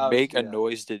 Did you make a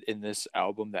noise in this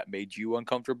album that made you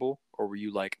uncomfortable, or were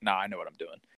you like, "Nah, I know what I'm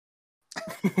doing"?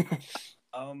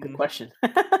 Good question.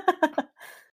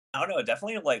 I don't know.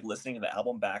 Definitely, like listening to the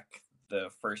album back the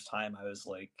first time, I was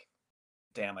like,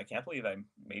 "Damn, I can't believe I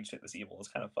made shit this evil. It's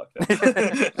kind of fucked up."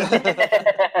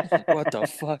 What the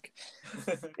fuck?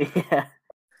 Yeah.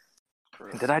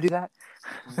 Did I do that?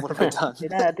 What have I done?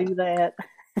 Did I do that?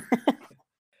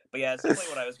 But yeah, it's definitely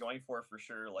what I was going for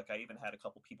sure. Like, I even had a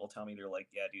couple people tell me, they're like,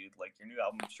 "Yeah, dude, like your new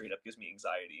album straight up gives me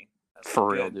anxiety."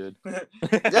 For real, dude.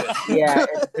 Yeah,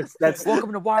 that's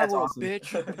welcome to Wild World, awesome.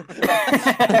 Bitch. Oh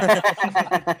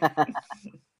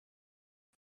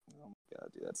my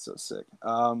god, dude, that's so sick.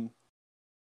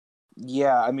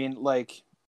 Yeah, I mean, like,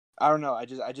 I don't know. I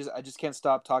just can't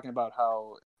stop talking about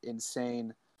how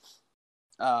insane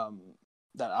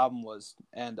that album was,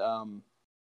 and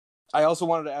I also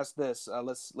wanted to ask this.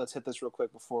 Let's hit this real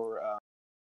quick before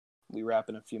we wrap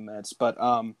in a few minutes. But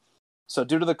so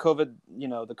due to the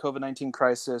COVID-19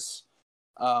 crisis,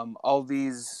 all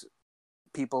these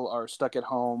people are stuck at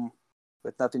home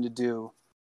with nothing to do.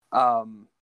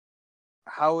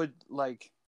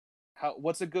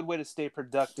 What's a good way to stay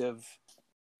productive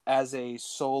as a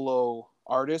solo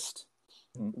artist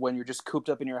when you're just cooped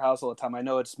up in your house all the time? I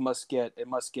know it must get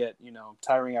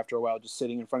tiring after a while just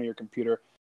sitting in front of your computer.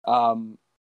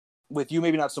 With you,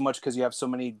 maybe not so much because you have so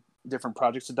many different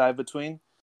projects to dive between.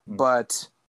 But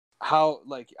how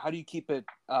do you keep it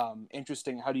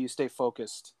interesting? How do you stay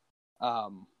focused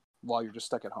while you're just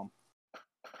stuck at home?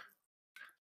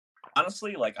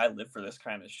 Honestly, like I live for this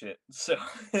kind of shit, so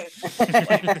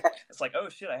it's like, oh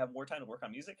shit, I have more time to work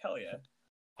on music. Hell yeah!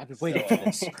 I've been waiting for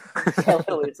this.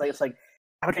 It's like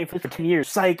I've been waiting for this for 10 years.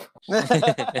 Psych.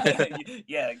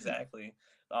 Yeah, exactly.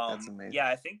 That's amazing. Yeah,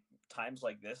 I think times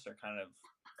like this are kind of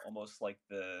almost like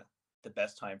the the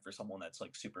best time for someone that's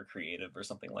like super creative or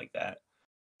something like that,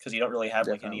 because you don't really have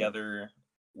like any other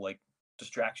like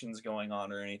distractions going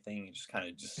on or anything. You just kind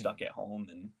of just stuck at home,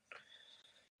 and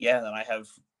then I have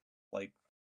like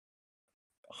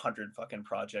 100 fucking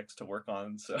projects to work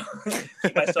on, so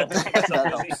keep myself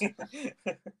busy.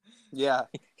 Yeah,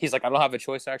 he's like, I don't have a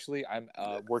choice. Actually, I'm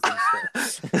working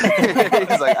still.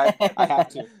 He's like, I have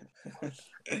to.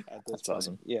 That's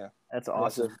awesome. Yeah, that's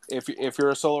awesome. If you're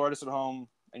a solo artist at home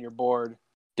and you're bored,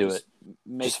 do it.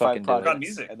 Make just 5 projects. Put on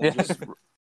music. And then just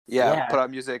put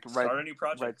out music. Start a new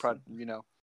project. Start 5 new projects.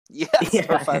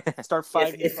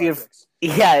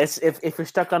 If you're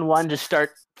stuck on one, just start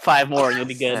 5 more and you'll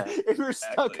be good. If you're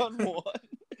stuck on one,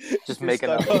 just make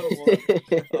another.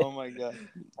 Oh my god!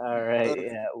 All right,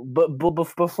 yeah. But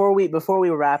before we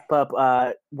wrap up,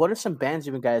 what are some bands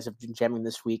you guys have been jamming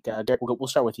this week? Derek, we'll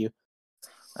start with you.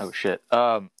 Oh shit!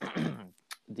 The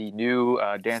new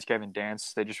Dance Gavin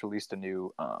Dance. They just released a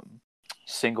new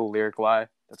single, Lyric Lie.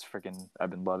 That's freaking.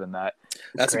 I've been loving that.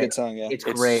 That's a good song. Yeah, it's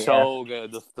great. So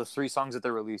good. The 3 songs that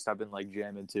they released, I've been like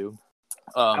jamming to.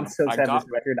 I'm so sad this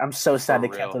record. I'm so sad they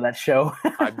canceled that show.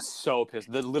 I'm so pissed.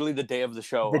 Literally the day of the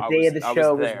show. The day of the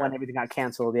show was when everything got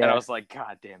canceled. Yeah, and I was like,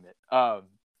 God damn it.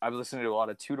 I've listened to a lot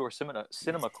of Two Door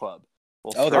Cinema Club.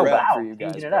 They're wow. For you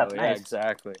guys, it up. Yeah, nice.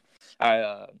 exactly.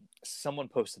 Someone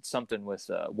posted something with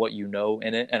What You Know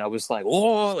in it, and I was like,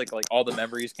 oh, like all the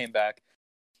memories came back.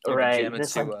 Right.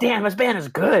 It's like, damn, this band is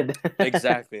good.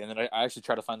 Exactly. And then I actually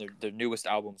tried to find their newest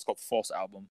album. It's called False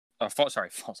Album. False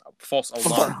album. False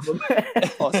Alarm.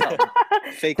 False album.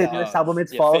 Fake album. Newest album.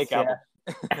 It's false. Fake album.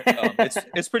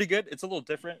 It's pretty good. It's a little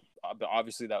different. But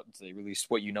obviously, that they released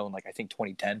What You Know in I think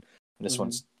 2010. And this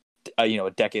one's a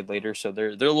decade later, so they're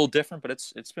a little different, but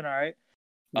it's been all right.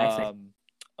 Nice.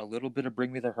 A little bit of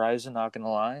Bring Me the Horizon, not gonna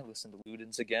lie. Listen to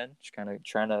Ludens again. Just kind of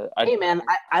trying to. Hey man,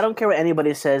 I don't care what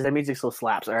anybody says. Their music still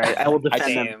slaps. All right, I will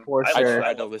defend them for sure. I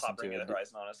tried to listen to it.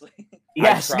 Horizon, honestly.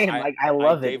 Yeah, same. I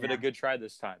love it. I gave it a good try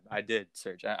this time. I did,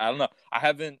 Serge. I don't know. I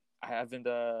haven't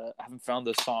found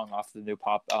the song off the new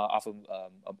pop off of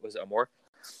was it Amor?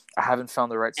 I haven't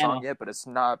found the right song yet, but it's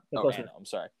not. Anna, I'm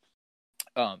sorry.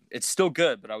 It's still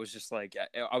good, but I was just like,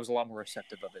 I was a lot more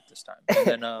receptive of it this time.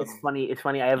 And then, it's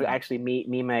funny. I have actually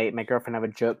my girlfriend have a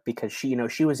joke because she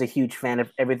was a huge fan of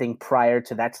everything prior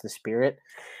to That's the Spirit,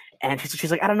 and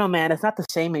she's like, I don't know, man, it's not the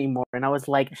same anymore. And I was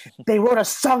like, they wrote a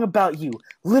song about you,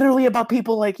 literally about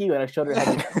people like you. And I showed her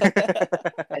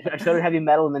heavy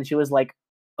metal, and then she was like,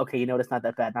 okay, you know what, it's not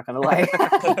that bad. Not gonna lie.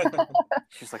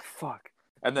 She's like, fuck.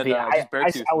 And then I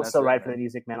was so right for the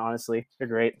music, man. Honestly, they're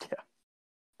great. Yeah.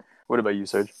 What about you,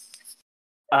 Serge?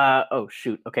 Oh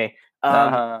shoot. Okay.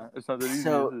 It's not that easy.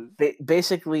 So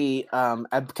basically,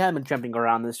 I've kind of been jumping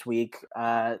around this week.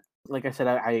 Like I said,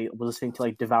 I was listening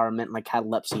to Devourment, and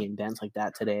Catalepsy, and bands like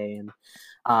that today. And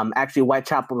actually,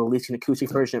 Whitechapel released an acoustic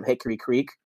version of Hickory Creek.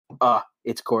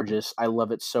 It's gorgeous. I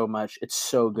love it so much. It's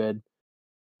so good.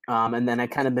 And then I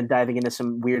kind of been diving into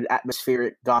some weird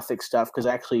atmospheric gothic stuff because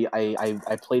actually I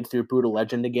played through Brutal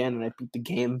Legend again, and I beat the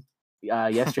game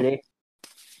yesterday.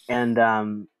 And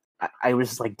I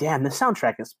was like, damn, the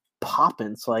soundtrack is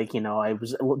popping. So I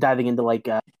was diving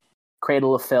into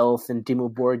Cradle of Filth and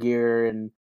Dimmu Borgir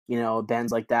and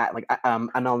bands like that,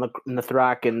 Amel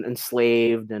Nathrak and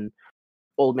Enslaved and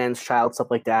Old Man's Child,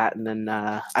 stuff like that. And then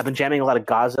I've been jamming a lot of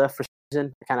Gaza for some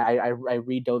reason. I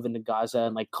re-dove into Gaza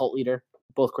and Cult Leader,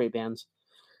 both great bands.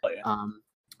 Oh, yeah.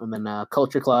 And then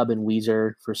Culture Club and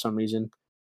Weezer for some reason.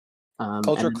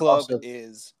 Culture Club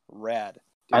is rad.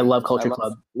 Dude, I love Culture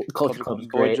Club. Culture Club is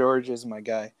great. Boy George is my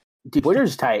guy. Dude, Boy George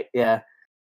is tight, yeah.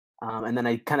 And then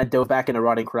I kind of dove back into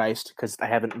Rotting Christ because I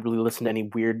haven't really listened to any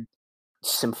weird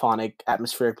symphonic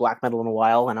atmospheric black metal in a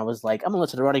while, and I was like, I'm gonna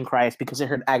listen to Rotting Christ because I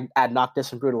heard Ad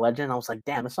Noctis and Brutal Legend, and I was like,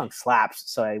 damn, this song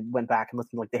slaps. So I went back and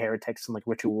listened to the Heretics and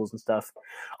Rituals and stuff.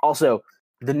 Also,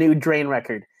 the new Drain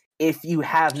record. If you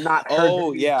have not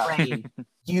heard Drain,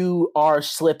 you are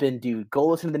slipping, dude. Go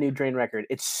listen to the new Drain record.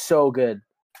 It's so good.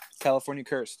 California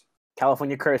Cursed,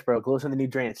 bro. Go listen to the new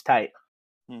Drain. It's tight.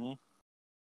 Mm-hmm.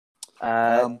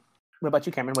 What about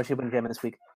you, Cameron? What you been jamming this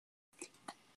week?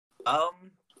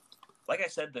 Like I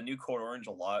said, the new Code Orange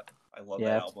a lot. I love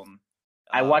that album.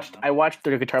 I watched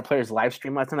their guitar player's live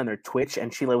stream last night on their Twitch,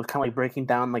 and she was kind of breaking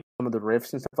down some of the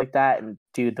riffs and stuff like that. And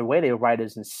dude, the way they write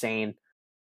is insane.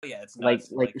 Oh, yeah, it's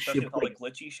nuts. Especially with all the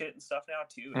glitchy shit and stuff now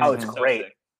too. It's great.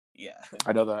 Sick. Yeah,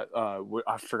 I know that.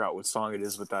 I forgot what song it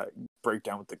is with that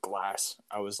breakdown with the glass.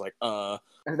 I was like,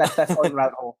 That's all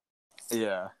Rabbit Hole.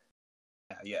 Yeah.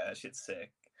 Yeah, that shit's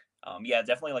sick.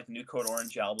 Definitely the new Code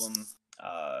Orange album.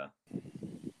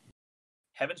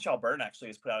 Heaven Shall Burn actually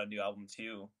has put out a new album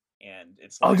too. and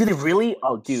it's Oh, like, did it really?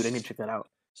 Oh, dude, I need to check that out.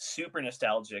 super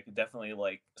nostalgic. Definitely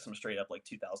like some straight up like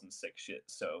 2006 shit.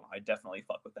 So I definitely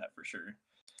fuck with that for sure.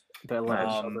 But I love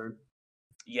it, Shelburne.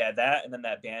 Yeah, that and then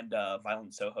that band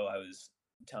Violent Soho I was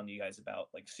telling you guys about,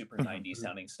 like super 90s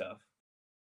sounding stuff.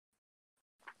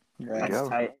 That's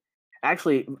tight.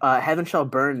 Actually, Heaven Shall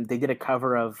Burn, they did a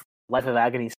cover of Life of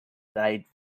Agony that I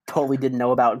totally didn't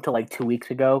know about until like 2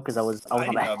 weeks ago because I was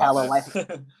on the hella Life.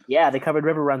 Yeah, they covered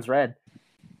River Runs Red.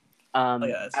 I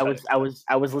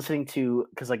was listening to,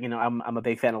 because like, you know, I'm a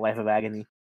big fan of Life of Agony,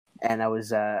 and I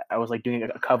was like doing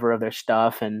a cover of their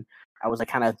stuff, and I was like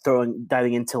kind of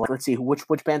diving into like, let's see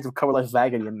which bands have covered Life of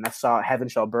Agony, and I saw Heaven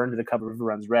Shall Burn to the cover of River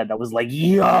Runs Red. I was like,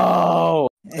 yo.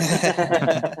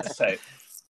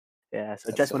 Yeah.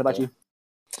 So, Jess, what about you?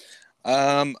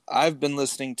 I've been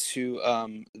listening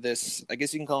to this. I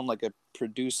guess you can call him like a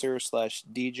producer /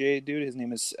 DJ dude. His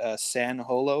name is San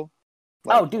Holo.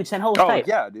 Oh, dude, San Holo's tight.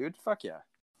 Yeah, dude. Fuck yeah.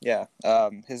 Yeah.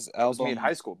 His album. That was me in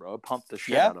high school, bro. It pumped the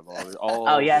shit out of all.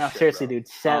 Oh yeah, no, shit, seriously, bro. dude.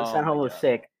 San Holo's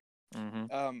sick.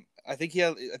 Mm-hmm. I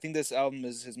think this album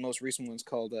is his most recent one. It's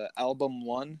called Album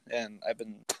 1, and I've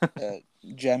been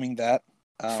jamming that.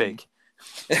 Fake.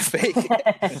 Fake.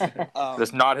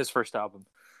 That's not his first album.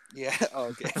 Yeah. Oh,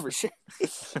 okay, for sure.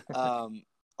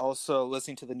 Also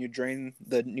listening to the new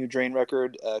Drain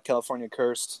record, California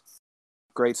Cursed.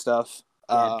 Great stuff.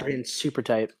 Yeah, Drain's super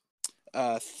tight.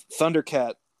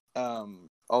 Thundercat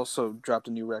also dropped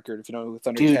a new record. If you know who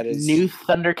Thundercat is. New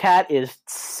Thundercat is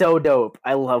so dope.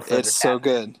 I love Thundercat. It's so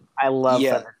good. I love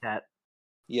Thundercat.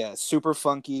 Yeah, super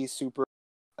funky, super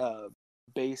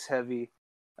bass heavy,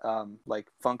 like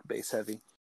funk bass heavy.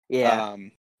 Yeah.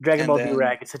 Dragon Ball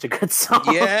B-Rag is such a good song.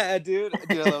 Yeah, dude,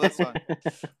 I love that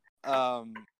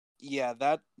song. Yeah,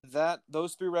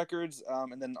 those 3 records,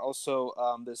 and then also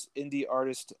this indie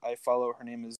artist I follow. Her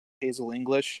name is Hazel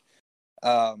English.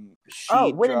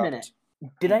 Wait a minute.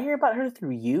 Did I hear about her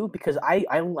through you? Because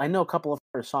I know a couple of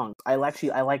her songs. I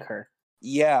like her.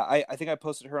 Yeah, I think I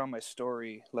posted her on my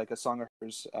story, like a song of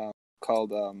hers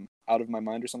called "Out of My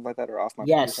Mind" or something like that, or "Off My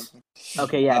Mind" or something.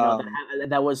 Okay, yeah, no,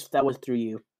 that was through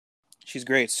you. She's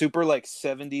great, super like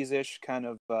 70s-ish kind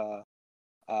of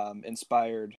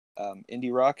inspired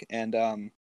indie rock,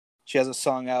 and she has a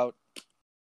song out.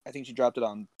 I think she dropped it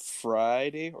on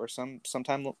Friday or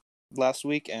sometime last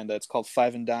week, and it's called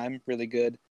Five and Dime. Really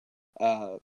good,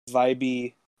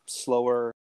 vibey,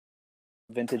 slower,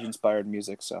 vintage inspired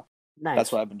music. So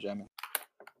that's what I've been jamming.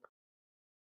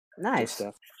 Nice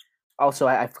stuff. Also,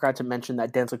 I forgot to mention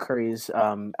that Denzel Curry's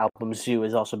album Zoo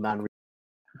is also Mount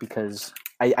because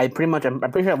I'm pretty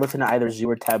sure I listen to either Zoo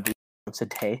or Taboo once a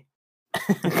day.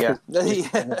 Yeah.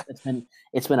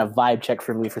 It's been a vibe check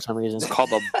for me for some reason. It's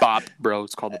called a bop, bro.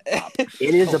 It's called a bop.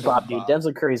 It is a bop, dude.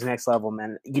 Denzel Curry's next level,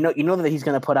 man. You know that he's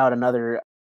gonna put out another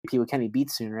EP with Kenny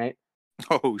Beats soon, right?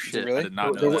 Oh shit! Really? I did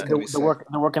not know that.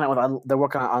 They're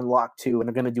working on Unlock 2, and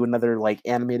they're gonna do another like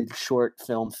animated short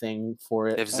film thing for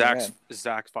it. If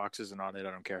Zach Fox isn't on it,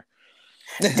 I don't care.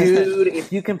 Dude,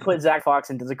 if you can put Zach Fox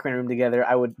and Denzel Curry together,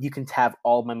 you can have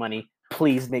all my money.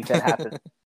 Please make that happen.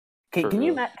 Can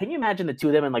you imagine the two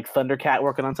of them and like Thundercat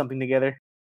working on something together?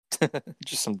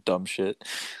 Just some dumb shit.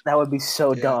 That would be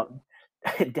so dumb.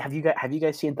 Have you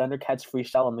guys seen Thundercat's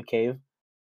freestyle in the cave?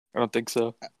 I don't think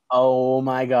so. Oh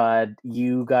my god,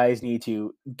 you guys need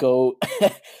to go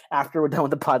after we're done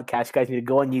with the podcast. You guys need to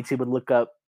go on YouTube and look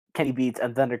up Kenny Beats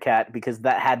and Thundercat because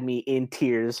that had me in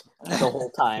tears the whole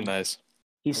time. Nice.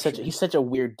 He's such a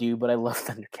weird dude, but I love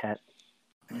Thundercat.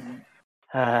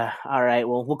 All right,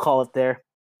 well, we'll call it there.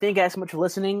 Thank you guys so much for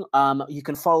listening. You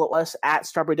can follow us at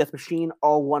Strawberry Death Machine,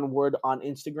 all one word, on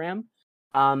Instagram.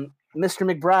 Mr.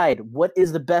 McBride, what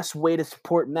is the best way to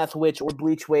support Meth Witch or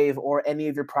Bleach Wave or any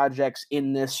of your projects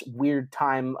in this weird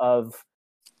time of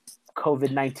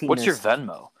COVID-19? What's your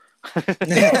Venmo?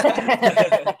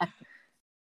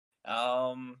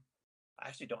 I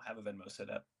actually don't have a Venmo set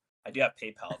up. I do have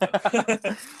PayPal though.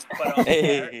 But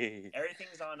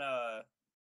everything's on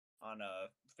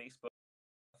Facebook.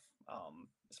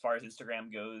 As far as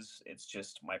Instagram goes, it's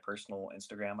just my personal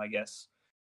Instagram, I guess.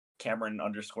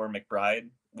 Cameron_McBride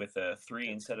with a 3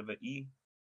 instead of an E.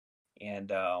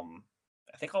 And I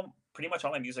think pretty much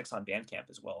all my music's on Bandcamp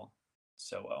as well.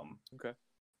 So okay.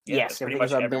 Yeah, yes, pretty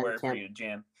much everywhere for you to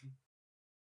jam.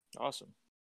 Awesome.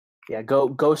 Yeah,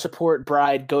 go support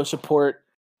Bride, go support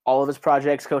all of his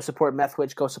projects, go support Meth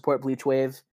Witch, go support Bleach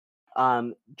Wave.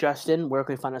 Justin, where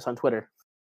can we find us on Twitter?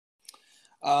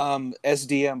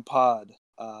 SDM Pod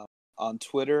on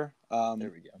Twitter.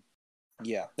 There we go.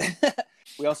 Yeah.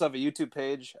 We also have a YouTube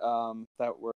page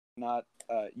that we're not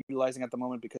utilizing at the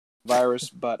moment because of the virus,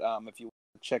 but if you want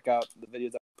to check out the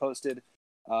videos that we posted,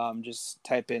 Just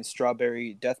type in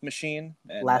Strawberry Death Machine.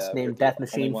 And, last name Death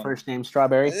Machine, first name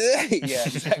Strawberry. Yeah,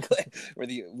 exactly. We're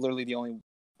literally the only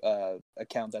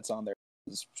account that's on there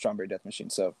is Strawberry Death Machine.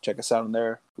 So check us out on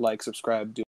there. Like,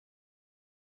 subscribe,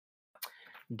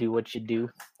 do what you do.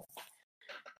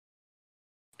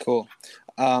 Cool.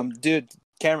 Dude,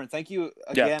 Cameron, thank you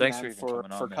again, thanks man,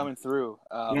 for coming through.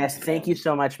 Yes, thank you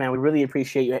so much, man. We really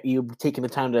appreciate you taking the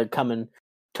time to come and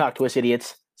talk to us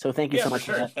idiots. So thank you so much.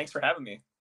 For sure. Thanks for having me.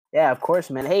 Yeah, of course,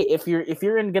 man. Hey, if you're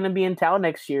going to be in town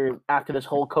next year after this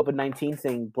whole COVID-19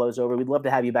 thing blows over, we'd love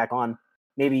to have you back on.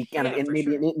 Maybe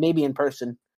maybe in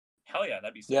person. Hell yeah,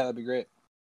 that'd be sick. Yeah, that'd be great.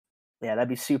 Yeah, that'd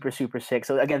be super, super sick.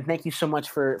 So again, thank you so much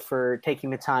for taking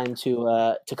the time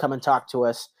to come and talk to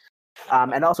us.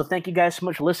 And also thank you guys so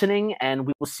much for listening, and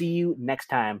we will see you next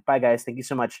time. Bye guys. Thank you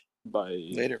so much. Bye.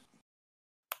 Later.